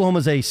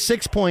 Oklahoma's a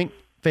 6-point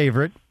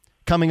favorite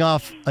coming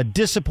off a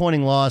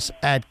disappointing loss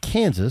at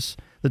Kansas.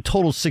 The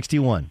total's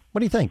 61. What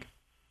do you think?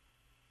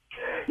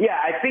 Yeah,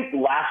 I think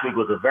last week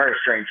was a very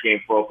strange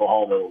game for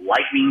Oklahoma.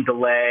 Lightning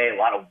delay, a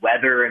lot of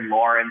weather in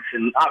Lawrence,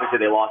 and obviously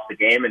they lost the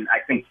game. And I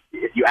think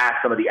if you ask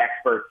some of the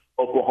experts,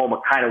 Oklahoma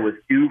kind of was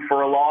due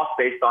for a loss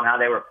based on how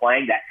they were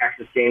playing. That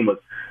Texas game was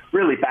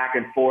really back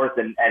and forth,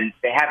 and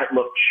they haven't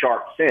looked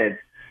sharp since.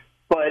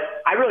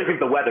 But I really think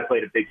the weather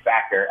played a big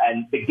factor,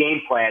 and the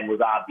game plan was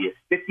obvious.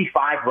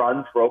 55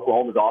 runs for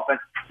Oklahoma's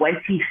offense,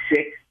 26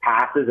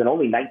 passes, and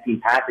only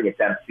 19 passing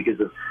attempts because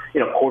of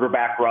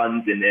quarterback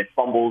runs and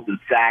fumbles and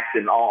sacks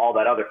and all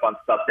that other fun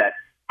stuff that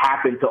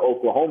happened to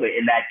Oklahoma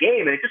in that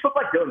game. And it just looked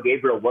like Dylan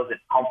Gabriel wasn't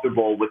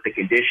comfortable with the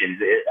conditions.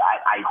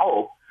 I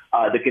hope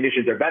the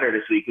conditions are better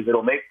this week because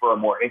it'll make for a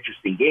more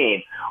interesting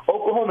game.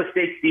 Oklahoma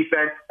State's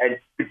defense, and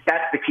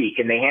that's the key.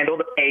 Can they handle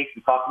the pace?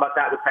 We talked about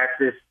that with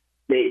Texas.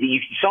 You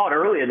saw it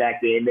early in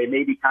that game. They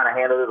maybe kind of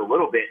handled it a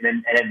little bit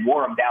and then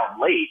wore them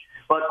down late.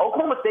 But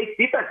Oklahoma State's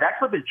defense has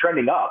actually been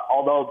trending up,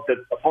 although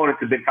the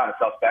opponents have been kind of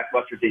suspect,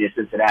 West Virginia,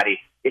 Cincinnati.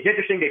 It's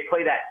interesting they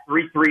play that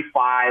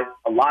 3-3-5,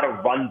 a lot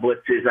of run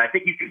blitzes. And I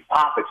think you can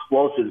pop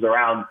explosives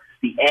around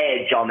the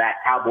edge on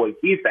that Cowboys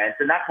defense,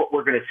 and that's what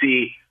we're going to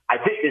see, I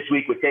think, this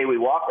week with Taylee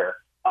Walker.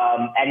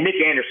 And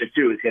Nick Anderson,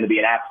 too, is going to be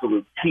an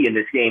absolute key in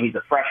this game. He's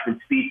a freshman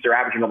speedster,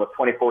 averaging almost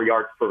 24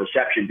 yards per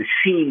reception. The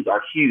seams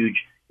are huge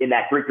in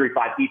that 3-3-5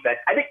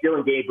 defense. I think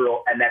Dylan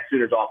Gabriel and that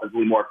Sooners offense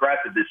will be more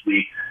aggressive this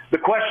week. The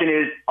question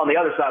is, on the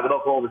other side with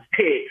Oklahoma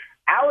State,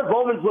 Alec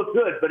Bowman's looked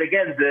good, but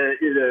again,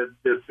 the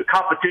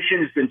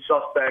competition has been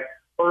suspect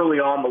early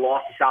on. The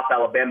loss to South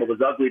Alabama was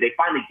ugly. They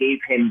finally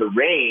gave him the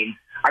reins.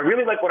 I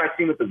really like what I've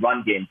seen with the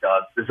run game,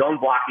 Doug. The zone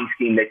blocking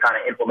scheme they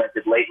kind of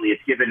implemented lately.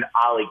 It's given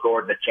Ollie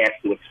Gordon a chance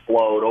to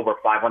explode over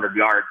 500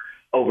 yards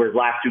over his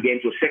last 2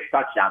 games with 6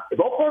 touchdowns. If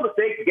Oklahoma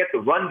State can get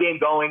the run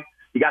game going,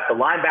 you got the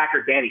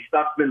linebacker, Danny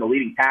Stutzman, the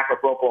leading tackler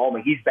for Oklahoma.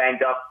 He's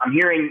banged up. I'm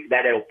hearing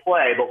that it'll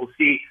play, but we'll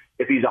see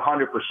if he's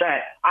 100%.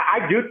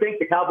 I do think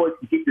the Cowboys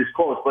can keep this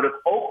close, but if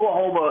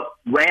Oklahoma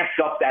ramps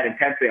up that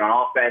intensity on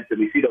offense and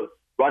we see those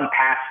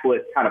run-pass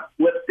splits kind of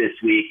flip this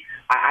week,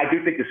 I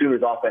do think the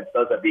Sooners offense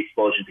does have the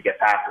explosion to get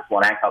past this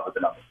one and cover the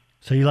number.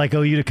 So you like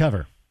OU to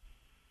cover?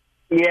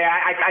 Yeah,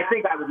 I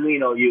think I would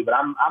lean OU, but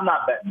I'm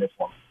not betting this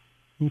one.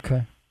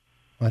 Okay.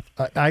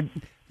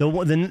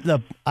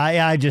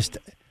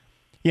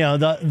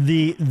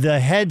 The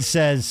head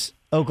says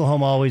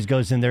Oklahoma always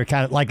goes in there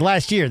kind of like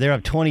last year. They're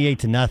up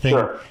 28-0,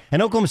 sure.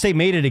 And Oklahoma State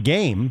made it a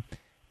game.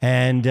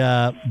 And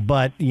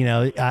but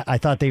I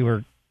thought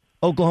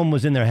Oklahoma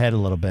was in their head a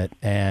little bit,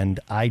 and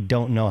I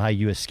don't know how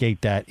you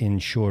escape that in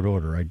short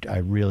order. I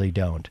really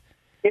don't.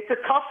 It's a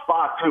tough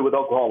spot too with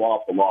Oklahoma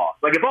off the loss.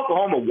 Like if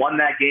Oklahoma won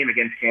that game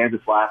against Kansas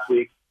last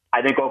week,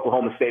 I think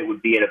Oklahoma State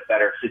would be in a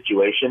better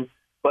situation.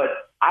 But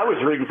I was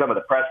reading some of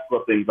the press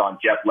clippings on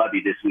Jeff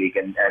Levy this week,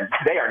 and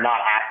they are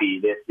not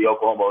happy, the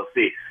Oklahoma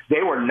OC.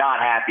 They were not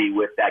happy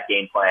with that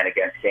game plan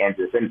against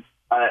Kansas. And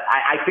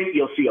I think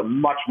you'll see a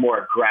much more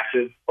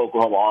aggressive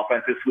Oklahoma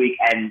offense this week,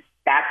 and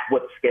that's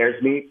what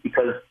scares me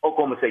because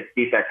Oklahoma State's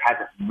defense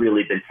hasn't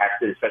really been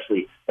tested,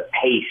 especially the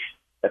pace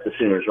that the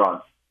Sooners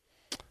run.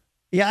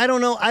 Yeah, I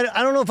don't know. I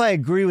don't know if I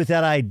agree with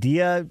that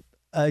idea.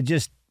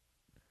 Just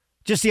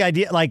the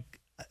idea, like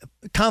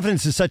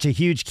confidence is such a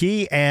huge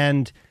key,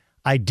 and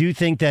I do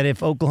think that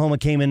if Oklahoma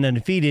came in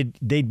undefeated,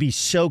 they'd be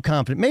so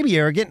confident, maybe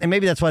arrogant, and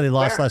maybe that's why they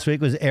lost last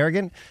week was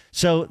arrogant.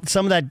 So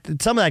some of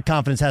that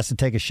confidence has to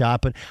take a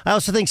shot. But I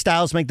also think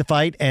styles make the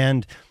fight,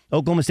 and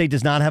Oklahoma State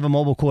does not have a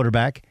mobile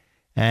quarterback,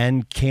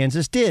 and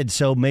Kansas did.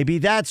 So maybe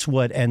that's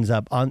what ends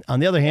up. On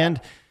the other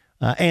hand,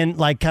 and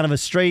like kind of a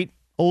straight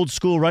old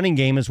school running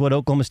game is what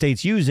Oklahoma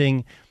State's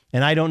using,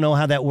 and I don't know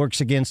how that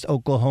works against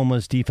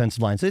Oklahoma's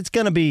defensive line. So it's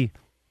going to be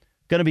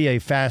a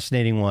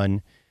fascinating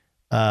one.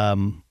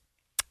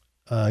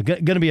 Going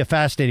to be a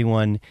fascinating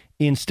one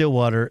in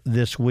Stillwater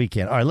this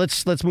weekend. All right,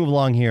 let's move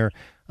along here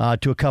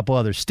to a couple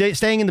others.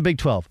 Staying in the Big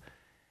 12,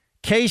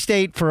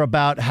 K-State for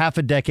about half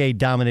a decade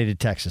dominated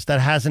Texas. That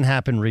hasn't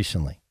happened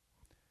recently.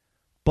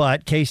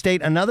 But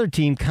K-State, another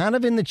team kind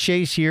of in the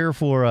chase here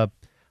for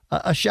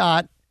a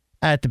shot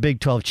at the Big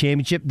 12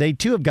 championship. They,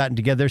 too, have gotten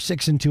together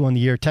 6-2 on the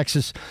year.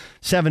 Texas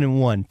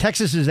 7-1.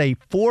 Texas is a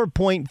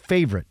 4-point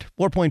favorite.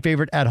 4-point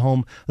favorite at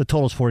home. The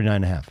total is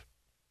 49.5.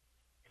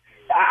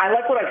 I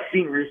like what I've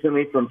seen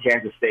recently from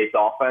Kansas State's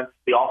offense.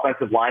 The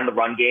offensive line, the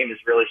run game is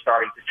really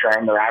starting to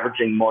trend. They're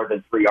averaging more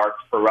than 3 yards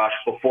per rush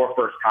before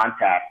first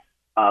contact.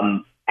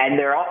 And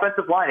their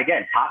offensive line,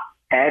 again, top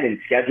 10 in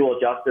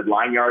schedule-adjusted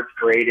line yards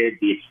created.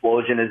 The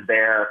explosion is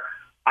there.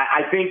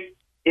 I think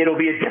it'll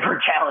be a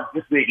different challenge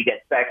this week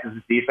against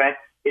Texas' defense.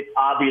 It's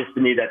obvious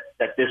to me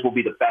that this will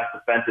be the best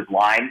defensive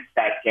line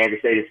that Kansas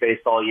State has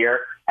faced all year.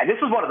 And this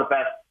is one of the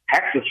best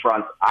Texas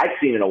fronts I've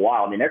seen in a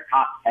while. I mean, they're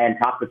top 10,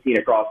 top 15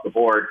 across the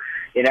board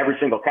in every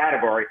single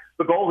category.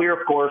 The goal here,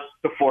 of course,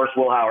 to force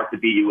Will Howard to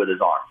beat you with his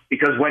arm.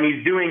 Because when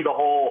he's doing the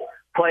whole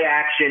play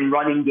action,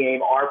 running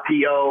game,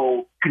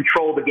 RPO,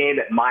 control the game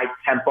at my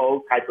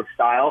tempo type of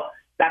style,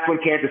 that's when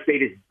Kansas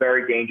State is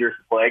very dangerous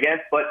to play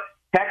against. But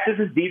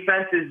Texas's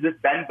defense is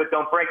just bend but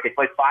don't break. They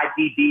play 5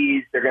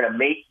 DBs. They're going to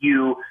make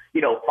you,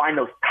 find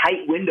those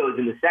tight windows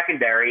in the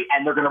secondary,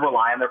 and they're going to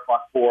rely on their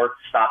front four to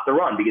stop the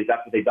run because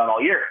that's what they've done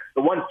all year.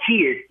 The one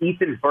key is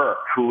Ethan Burke,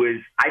 who is,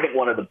 I think,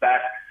 one of the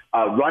best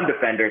run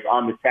defenders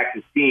on the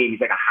Texas team. He's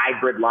like a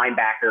hybrid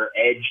linebacker,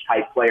 edge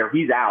type player.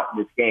 He's out in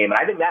this game, and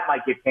I think that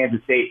might give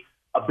Kansas State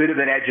a bit of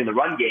an edge in the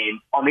run game.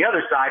 On the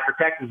other side, for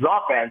Texas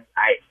offense,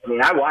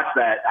 I watched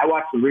that. I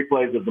watched some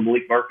replays of the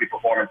Malik Murphy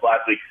performance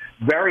last week.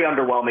 Very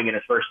underwhelming in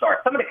his first start.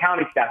 Some of the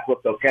counting stats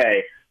looked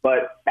okay,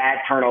 but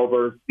bad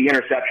turnovers. The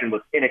interception was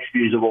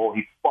inexcusable.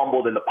 He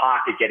fumbled in the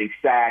pocket, getting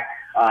sacked.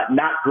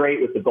 Not great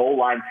with the goal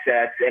line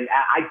sets. And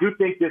I do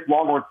think this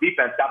Longhorns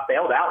defense got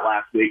bailed out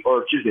last week,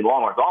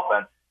 Longhorns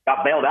offense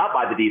got bailed out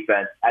by the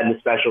defense and the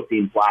special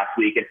teams last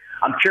week. And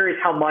I'm curious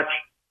how much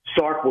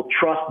Sark will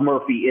trust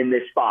Murphy in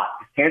this spot.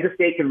 Kansas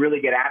State can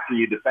really get after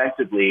you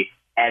defensively,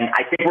 and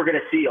I think we're going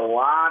to see a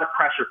lot of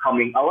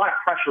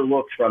pressure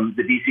looks from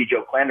the DC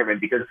Joe Klanderman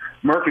because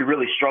Murphy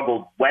really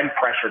struggled when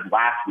pressured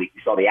last week.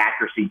 You saw the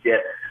accuracy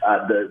dip.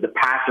 The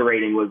passer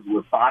rating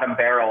was bottom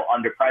barrel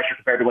under pressure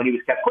compared to when he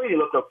was kept clean. He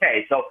looked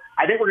okay. So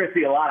I think we're going to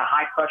see a lot of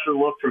high pressure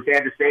looks from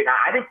Kansas State.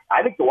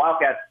 I think the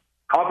Wildcats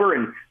cover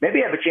and maybe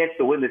have a chance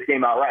to win this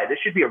game outright. This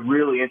should be a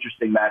really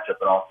interesting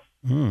matchup at all.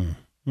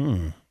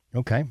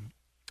 Okay.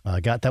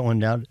 Got that one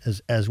down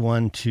as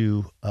one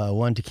to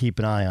keep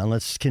an eye on.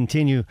 Let's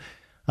continue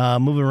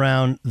moving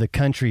around the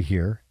country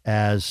here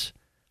as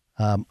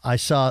I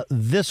saw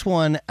this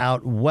one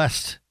out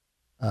west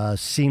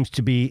seems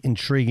to be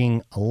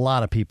intriguing a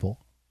lot of people.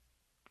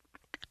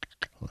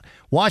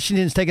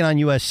 Washington's taking on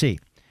USC.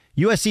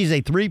 USC is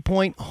a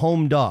 3-point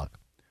home dog.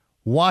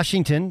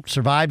 Washington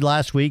survived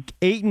last week,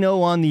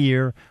 8-0 on the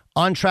year,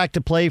 on track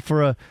to play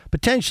for a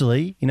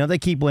potentially, they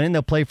keep winning,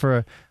 they'll play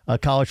for a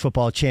college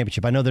football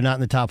championship. I know they're not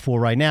in the top 4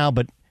 right now,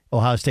 but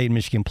Ohio State and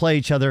Michigan play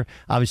each other.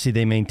 Obviously,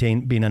 they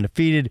maintain being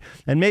undefeated,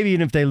 and maybe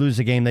even if they lose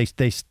the game,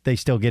 they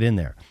still get in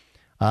there.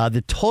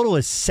 The total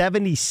is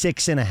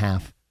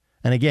 76.5,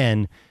 and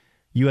again,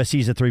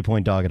 USC is a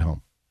 3-point dog at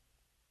home.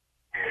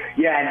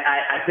 Yeah, and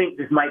I think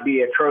this might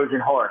be a Trojan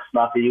horse,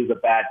 not to use a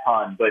bad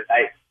pun, but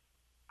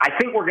I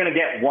think we're going to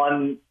get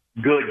one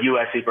good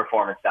USC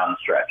performance down the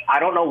stretch. I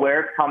don't know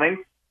where it's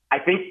coming. I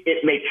think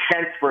it makes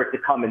sense for it to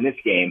come in this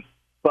game,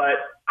 but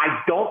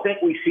I don't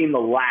think we've seen the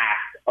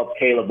last of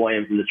Caleb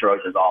Williams in the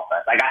Trojans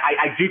offense.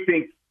 I do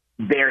think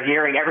they're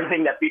hearing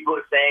everything that people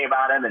are saying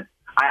about him, and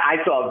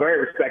I saw a very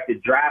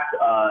respected draft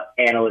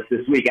analyst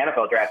this week,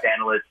 NFL draft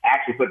analyst,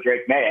 actually put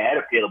Drake May ahead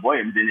of Caleb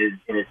Williams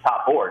in his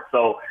top board.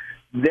 So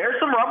there's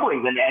some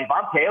rumblings, and if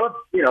I'm Caleb,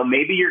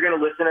 maybe you're going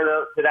to listen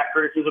to that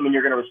criticism and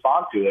you're going to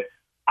respond to it.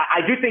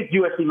 I do think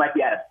USC might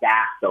be out of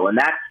gas, though, and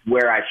that's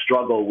where I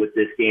struggle with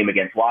this game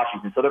against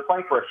Washington. So they're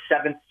playing for a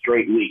 7th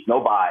straight week,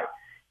 no bye,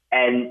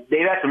 and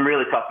they've had some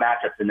really tough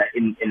matchups in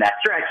that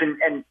stretch.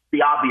 And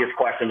the obvious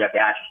question you have to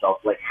ask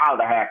yourself, how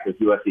the heck does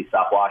USC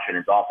stop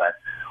Washington's offense?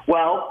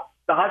 Well,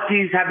 the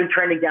Huskies have been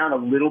trending down a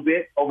little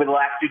bit over the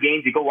last 2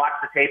 games. You go watch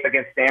the tape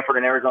against Stanford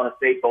and Arizona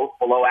State, both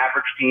below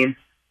average teams.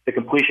 The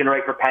completion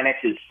rate for Penix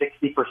is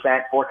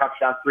 60%, 4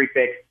 touchdowns, 3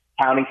 picks.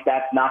 Counting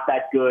stats, not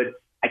that good.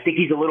 I think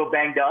he's a little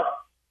banged up.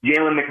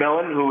 Jalen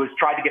McMillan, who has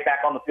tried to get back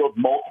on the field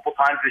multiple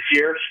times this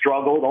year,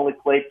 struggled, only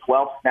played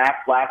 12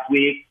 snaps last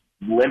week,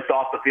 limped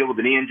off the field with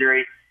a knee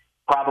injury,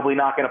 probably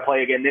not going to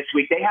play again this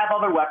week. They have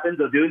other weapons.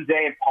 Odunze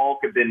and Polk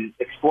have been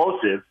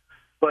explosive,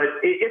 but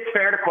it's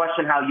fair to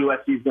question how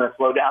USC is going to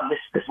slow down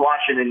this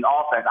Washington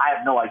offense. I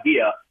have no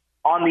idea.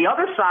 On the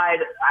other side,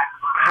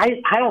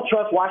 I don't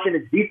trust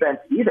Washington's defense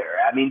either.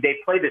 I mean, they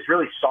play this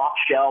really soft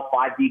shell,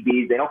 5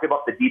 DBs. They don't give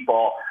up the deep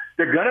ball.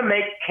 They're going to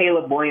make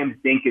Caleb Williams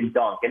dink and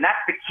dunk, and that's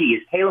the key.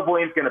 Is Caleb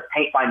Williams going to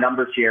paint by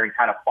numbers here and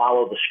kind of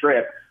follow the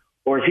script,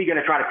 or is he going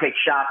to try to take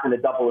shots in the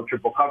double and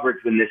triple coverage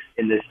in this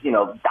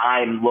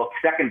dime look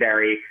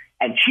secondary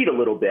and cheat a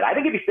little bit? I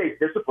think if he stays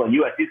disciplined,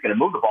 USC is going to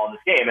move the ball in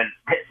this game, and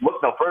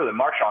look no further than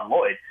Marshawn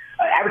Lloyd,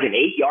 averaging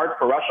 8 yards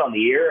per rush on the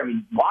year. I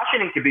mean,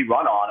 Washington could be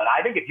run on, and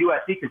I think if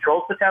USC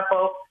controls the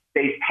tempo,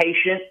 stays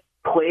patient,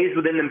 plays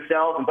within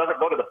themselves, and doesn't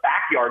go to the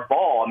backyard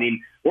ball. I mean,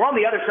 we're on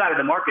the other side of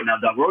the market now,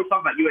 Doug. We're always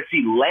talking about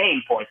USC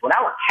laying points. Well,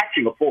 now we're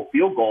catching a full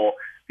field goal.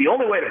 The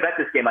only way to bet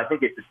this game, I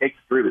think, is to take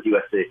the 3 with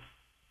USC.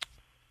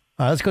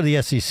 Let's go to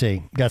the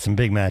SEC. Got some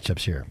big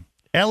matchups here.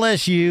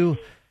 LSU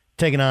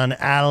taking on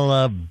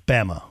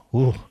Alabama.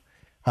 Ooh.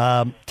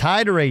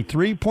 Tied are a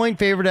 3-point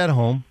favorite at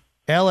home.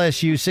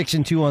 LSU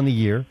 6-2 on the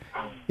year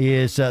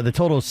is the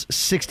total's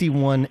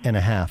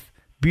 61.5.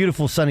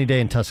 Beautiful sunny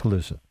day in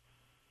Tuscaloosa.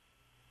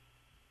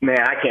 Man,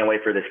 I can't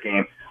wait for this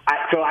game.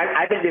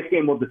 I think this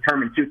game will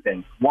determine 2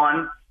 things.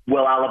 One,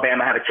 will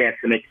Alabama have a chance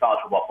to make the college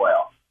football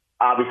playoff?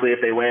 Obviously, if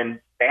they win,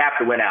 they have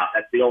to win out.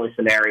 That's the only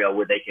scenario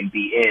where they can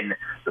be in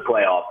the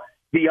playoff.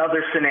 The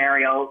other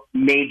scenario,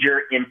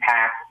 major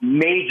impact,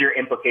 major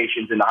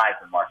implications in the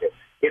Heisman market.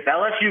 If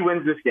LSU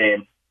wins this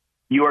game,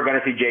 you are going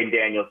to see Jaden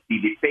Daniels be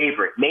the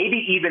favorite,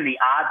 maybe even the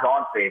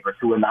odds-on favorite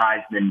to win the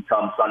Heisman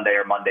come Sunday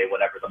or Monday,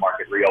 whenever the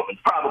market reopens.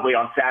 Probably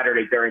on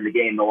Saturday during the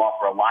game, they'll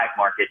offer a live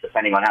market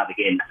depending on how the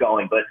game is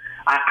going. But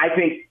I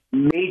think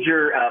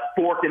major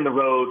fork in the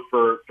road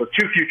for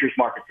two futures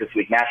markets this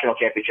week, national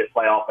championship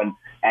playoff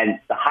and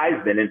the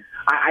Heisman. And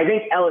I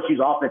think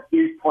LSU's offense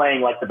is playing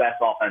like the best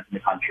offense in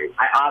the country.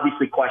 I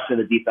obviously question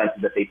the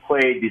defenses that they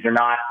played. These are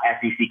not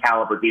SEC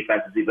caliber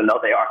defenses, even though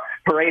they are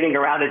parading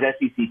around as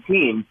SEC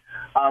teams.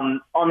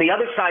 On the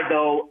other side,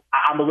 though,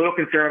 I'm a little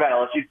concerned about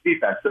LSU's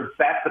defense. Their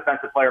best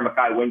defensive player,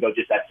 Mekhi Wingo,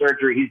 just had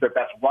surgery. He's their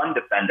best run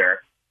defender.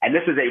 And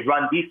this is a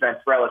run defense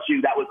for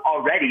LSU that was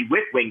already,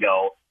 with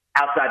Wingo,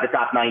 outside the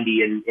top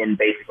 90 in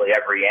basically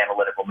every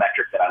analytical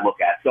metric that I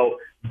look at. So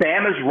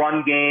Bama's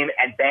run game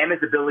and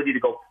Bama's ability to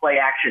go play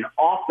action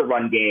off the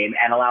run game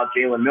and allow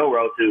Jalen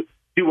Milroe to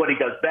do what he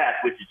does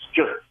best, which is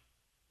just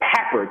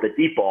pepper the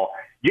deep ball.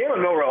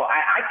 Jalen Milroe,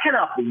 I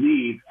cannot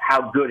believe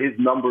how good his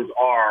numbers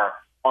are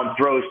on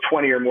throws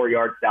 20 or more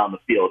yards down the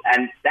field.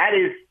 And that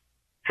is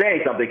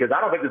saying something, because I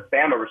don't think this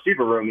Bama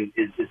receiver room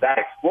is that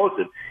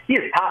explosive. He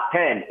is top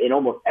 10 in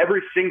almost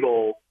every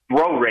single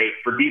throw rate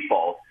for deep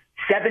balls.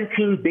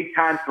 17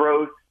 big-time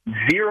throws,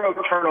 0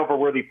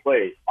 turnover-worthy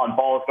plays on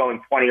balls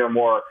going 20 or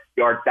more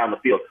yards down the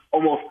field.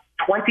 Almost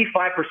 25%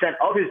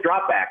 of his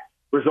dropbacks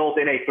result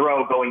in a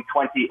throw going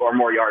 20 or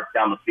more yards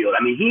down the field.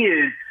 I mean, he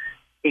is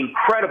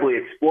incredibly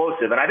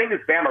explosive, and I think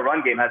this Bama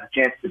run game has a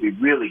chance to be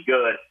really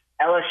good.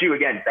 LSU,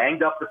 again,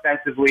 banged up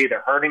defensively.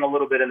 They're hurting a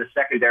little bit in the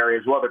secondary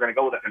as well. They're going to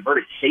go with a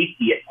converted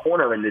safety at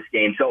corner in this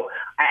game. So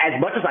as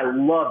much as I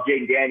love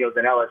Jaden Daniels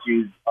and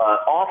LSU's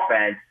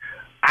offense,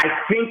 I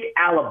think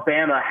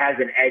Alabama has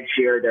an edge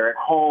here. They're at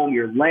home.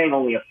 You're laying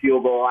only a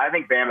field goal. I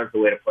think Bama's the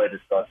way to play this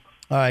stuff.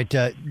 All right.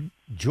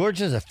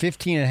 Georgia's a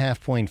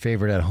 15.5-point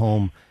favorite at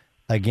home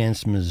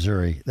against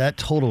Missouri. That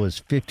total is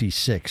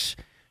 56.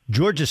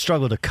 Georgia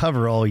struggled to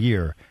cover all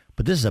year,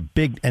 but this is a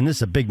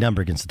big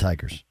number against the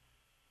Tigers.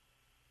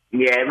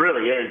 Yeah, it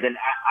really is. And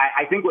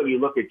I think when you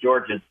look at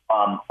Georgia's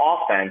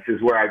offense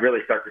is where I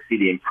really start to see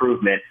the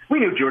improvement. We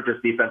knew Georgia's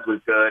defense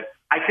was good.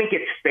 I think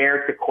it's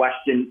fair to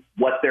question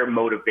what their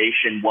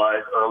motivation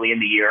was early in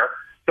the year.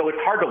 So it's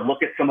hard to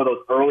look at some of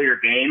those earlier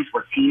games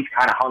where teams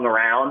kind of hung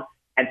around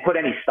and put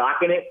any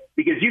stock in it,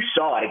 because you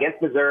saw it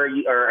against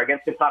Missouri or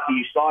against Kentucky.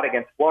 You saw it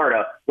against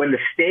Florida. When the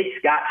stakes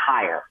got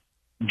higher,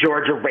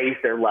 Georgia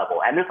raised their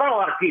level. And there's not a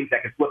lot of teams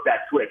that can flip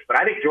that switch, but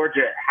I think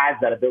Georgia has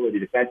that ability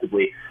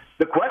defensively.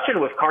 The question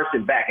was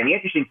Carson Beck. And the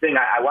interesting thing,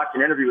 I watched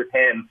an interview with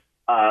him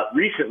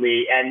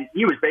recently, and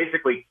he was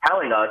basically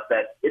telling us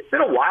that it's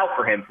been a while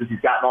for him since he's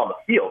gotten on the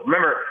field.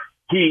 Remember,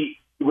 he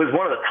was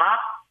one of the top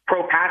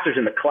pro passers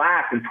in the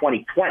class in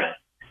 2020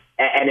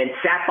 and then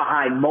sat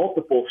behind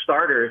multiple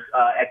starters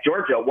at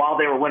Georgia while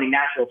they were winning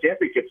national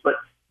championships. But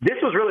this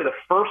was really the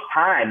first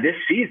time this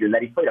season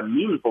that he played a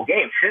meaningful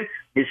game since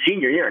his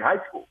senior year in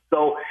high school.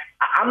 So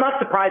I'm not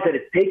surprised that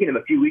it's taken him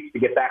a few weeks to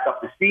get back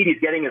up to speed. He's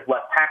getting his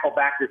left tackle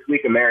back this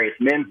week, Amarius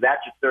Mims. That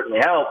should certainly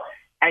help.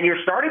 And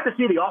you're starting to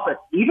see the offense,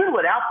 even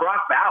without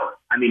Brock Bowers.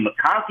 I mean,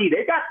 McConkey,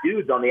 they've got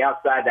dudes on the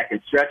outside that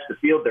can stretch the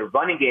field. Their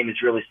running game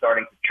is really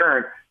starting to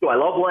churn. Do I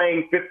love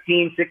laying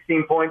 15,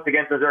 16 points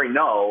against Missouri?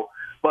 No.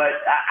 But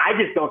I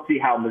just don't see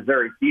how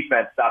Missouri's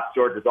defense stops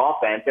Georgia's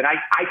offense. And I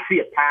see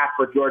a path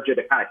for Georgia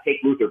to kind of take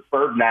Luther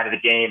Burden out of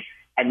the game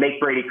and make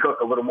Brady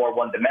Cook a little more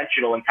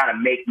one-dimensional and kind of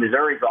make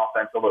Missouri's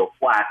offense a little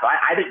flat. So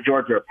I think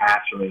Georgia a pass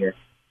from here.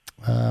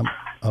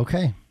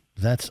 Okay.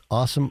 That's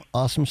awesome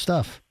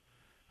stuff.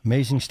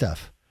 Amazing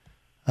stuff.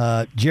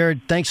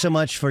 Jared, thanks so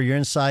much for your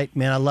insight.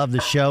 Man, I love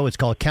the show. It's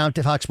called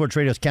Fox Sports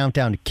Radio's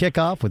Countdown to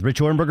Kickoff with Rich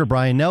Orenberger,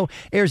 Brian Noe.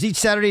 Airs each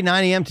Saturday,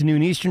 9 a.m. to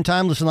noon Eastern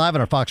Time. Listen live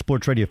on our Fox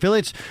Sports Radio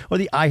affiliates or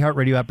the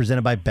iHeartRadio app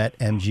presented by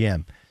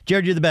BetMGM.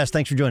 Jared, you're the best.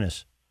 Thanks for joining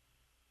us.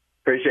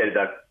 Appreciate it,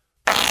 Doug.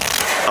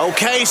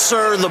 Okay,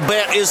 sir, the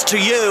bet is to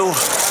you.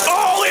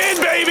 All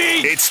in,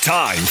 baby! It's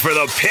time for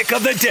the pick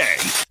of the day.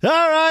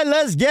 All right,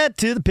 let's get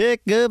to the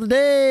pick of the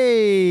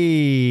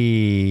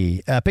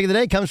day. Pick of the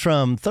day comes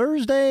from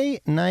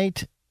Thursday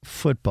Night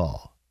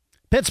Football.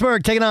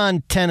 Pittsburgh taking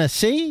on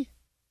Tennessee.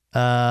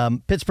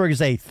 Pittsburgh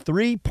is a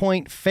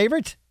 3-point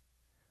favorite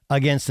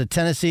against the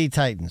Tennessee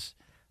Titans.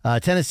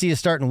 Tennessee is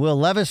starting Will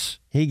Levis.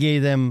 He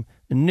gave them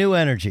new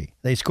energy.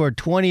 They scored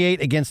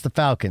 28 against the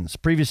Falcons.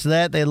 Previous to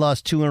that, they had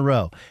lost 2 in a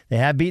row. They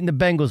have beaten the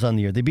Bengals on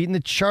the year. They've beaten the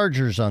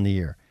Chargers on the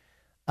year.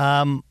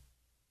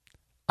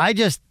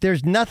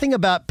 There's nothing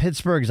about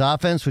Pittsburgh's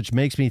offense which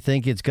makes me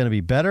think it's going to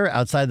be better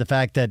outside the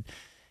fact that,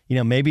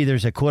 maybe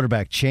there's a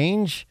quarterback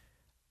change.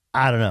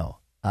 I don't know.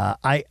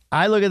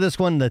 I look at this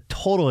one, the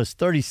total is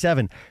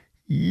 37.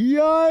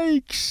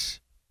 Yikes.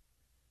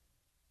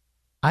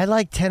 I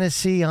like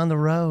Tennessee on the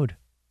road.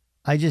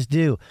 I just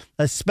do,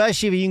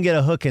 especially if you can get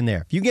a hook in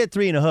there. If you get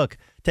 3 and a hook,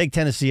 take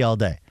Tennessee all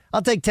day.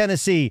 I'll take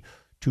Tennessee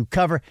to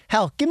cover.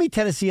 Hell, give me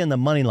Tennessee on the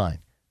money line.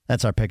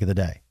 That's our pick of the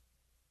day.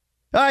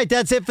 All right,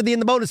 that's it for the In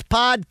the Bonus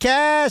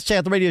podcast. Check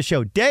out the radio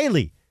show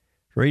daily,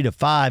 3 to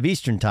 5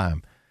 Eastern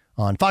Time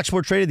on Fox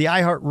Sports Radio, the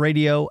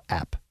iHeartRadio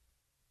app.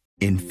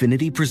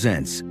 Infiniti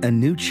presents a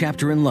new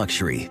chapter in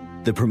luxury,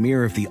 the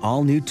premiere of the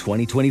all-new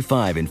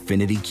 2025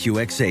 Infiniti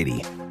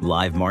QX80,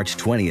 live March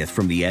 20th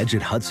from the Edge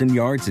at Hudson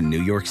Yards in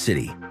New York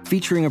City,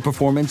 featuring a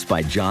performance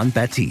by John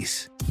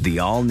Batiste. The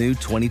all-new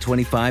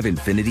 2025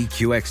 Infiniti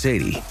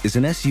QX80 is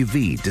an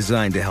SUV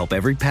designed to help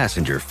every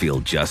passenger feel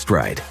just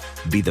right.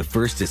 Be the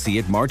first to see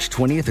it March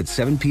 20th at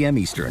 7 p.m.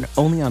 Eastern,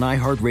 only on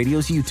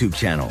iHeartRadio's YouTube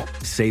channel.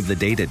 Save the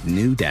date at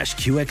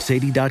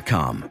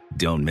new-QX80.com.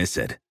 Don't miss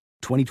it.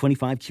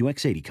 2025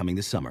 QX80 coming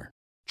this summer.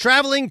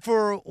 Traveling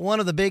for one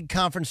of the big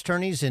conference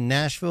tourneys in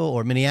Nashville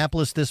or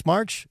Minneapolis this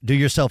March? Do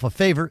yourself a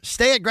favor.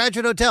 Stay at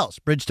Graduate Hotels,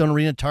 Bridgestone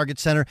Arena, Target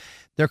Center.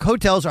 Their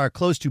hotels are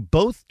close to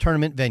both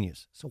tournament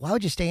venues. So why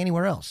would you stay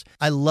anywhere else?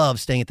 I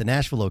love staying at the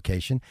Nashville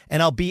location,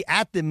 and I'll be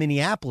at the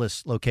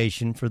Minneapolis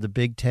location for the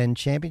Big Ten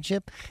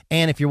Championship.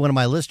 And if you're one of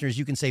my listeners,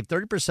 you can save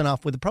 30%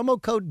 off with the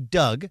promo code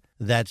Doug.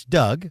 That's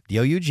Doug,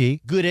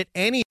 D-O-U-G. Good at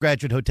any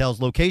Graduate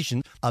Hotels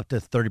location, up to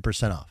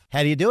 30% off.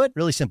 How do you do it?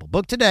 Really simple.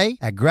 Book today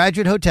at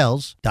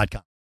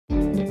graduatehotels.com.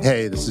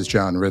 Hey, this is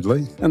John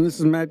Ridley. And this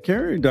is Matt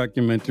Carey,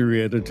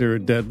 documentary editor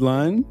at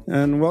Deadline.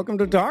 And welcome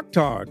to Doc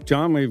Talk.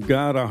 John, we've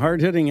got a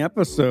hard-hitting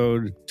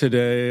episode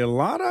today. A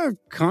lot of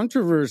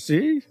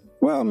controversy.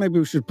 Well, maybe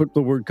we should put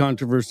the word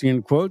controversy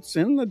in quotes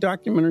in the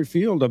documentary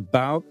field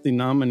about the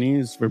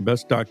nominees for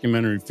Best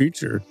Documentary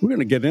Feature. We're going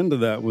to get into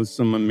that with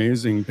some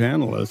amazing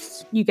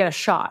panelists. You get a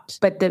shot,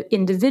 but the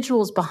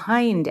individuals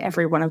behind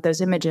every one of those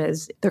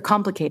images, they're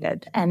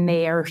complicated and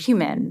they are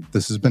human.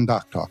 This has been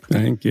Doc Talk.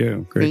 Thank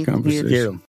you. Great conversation. Thank you.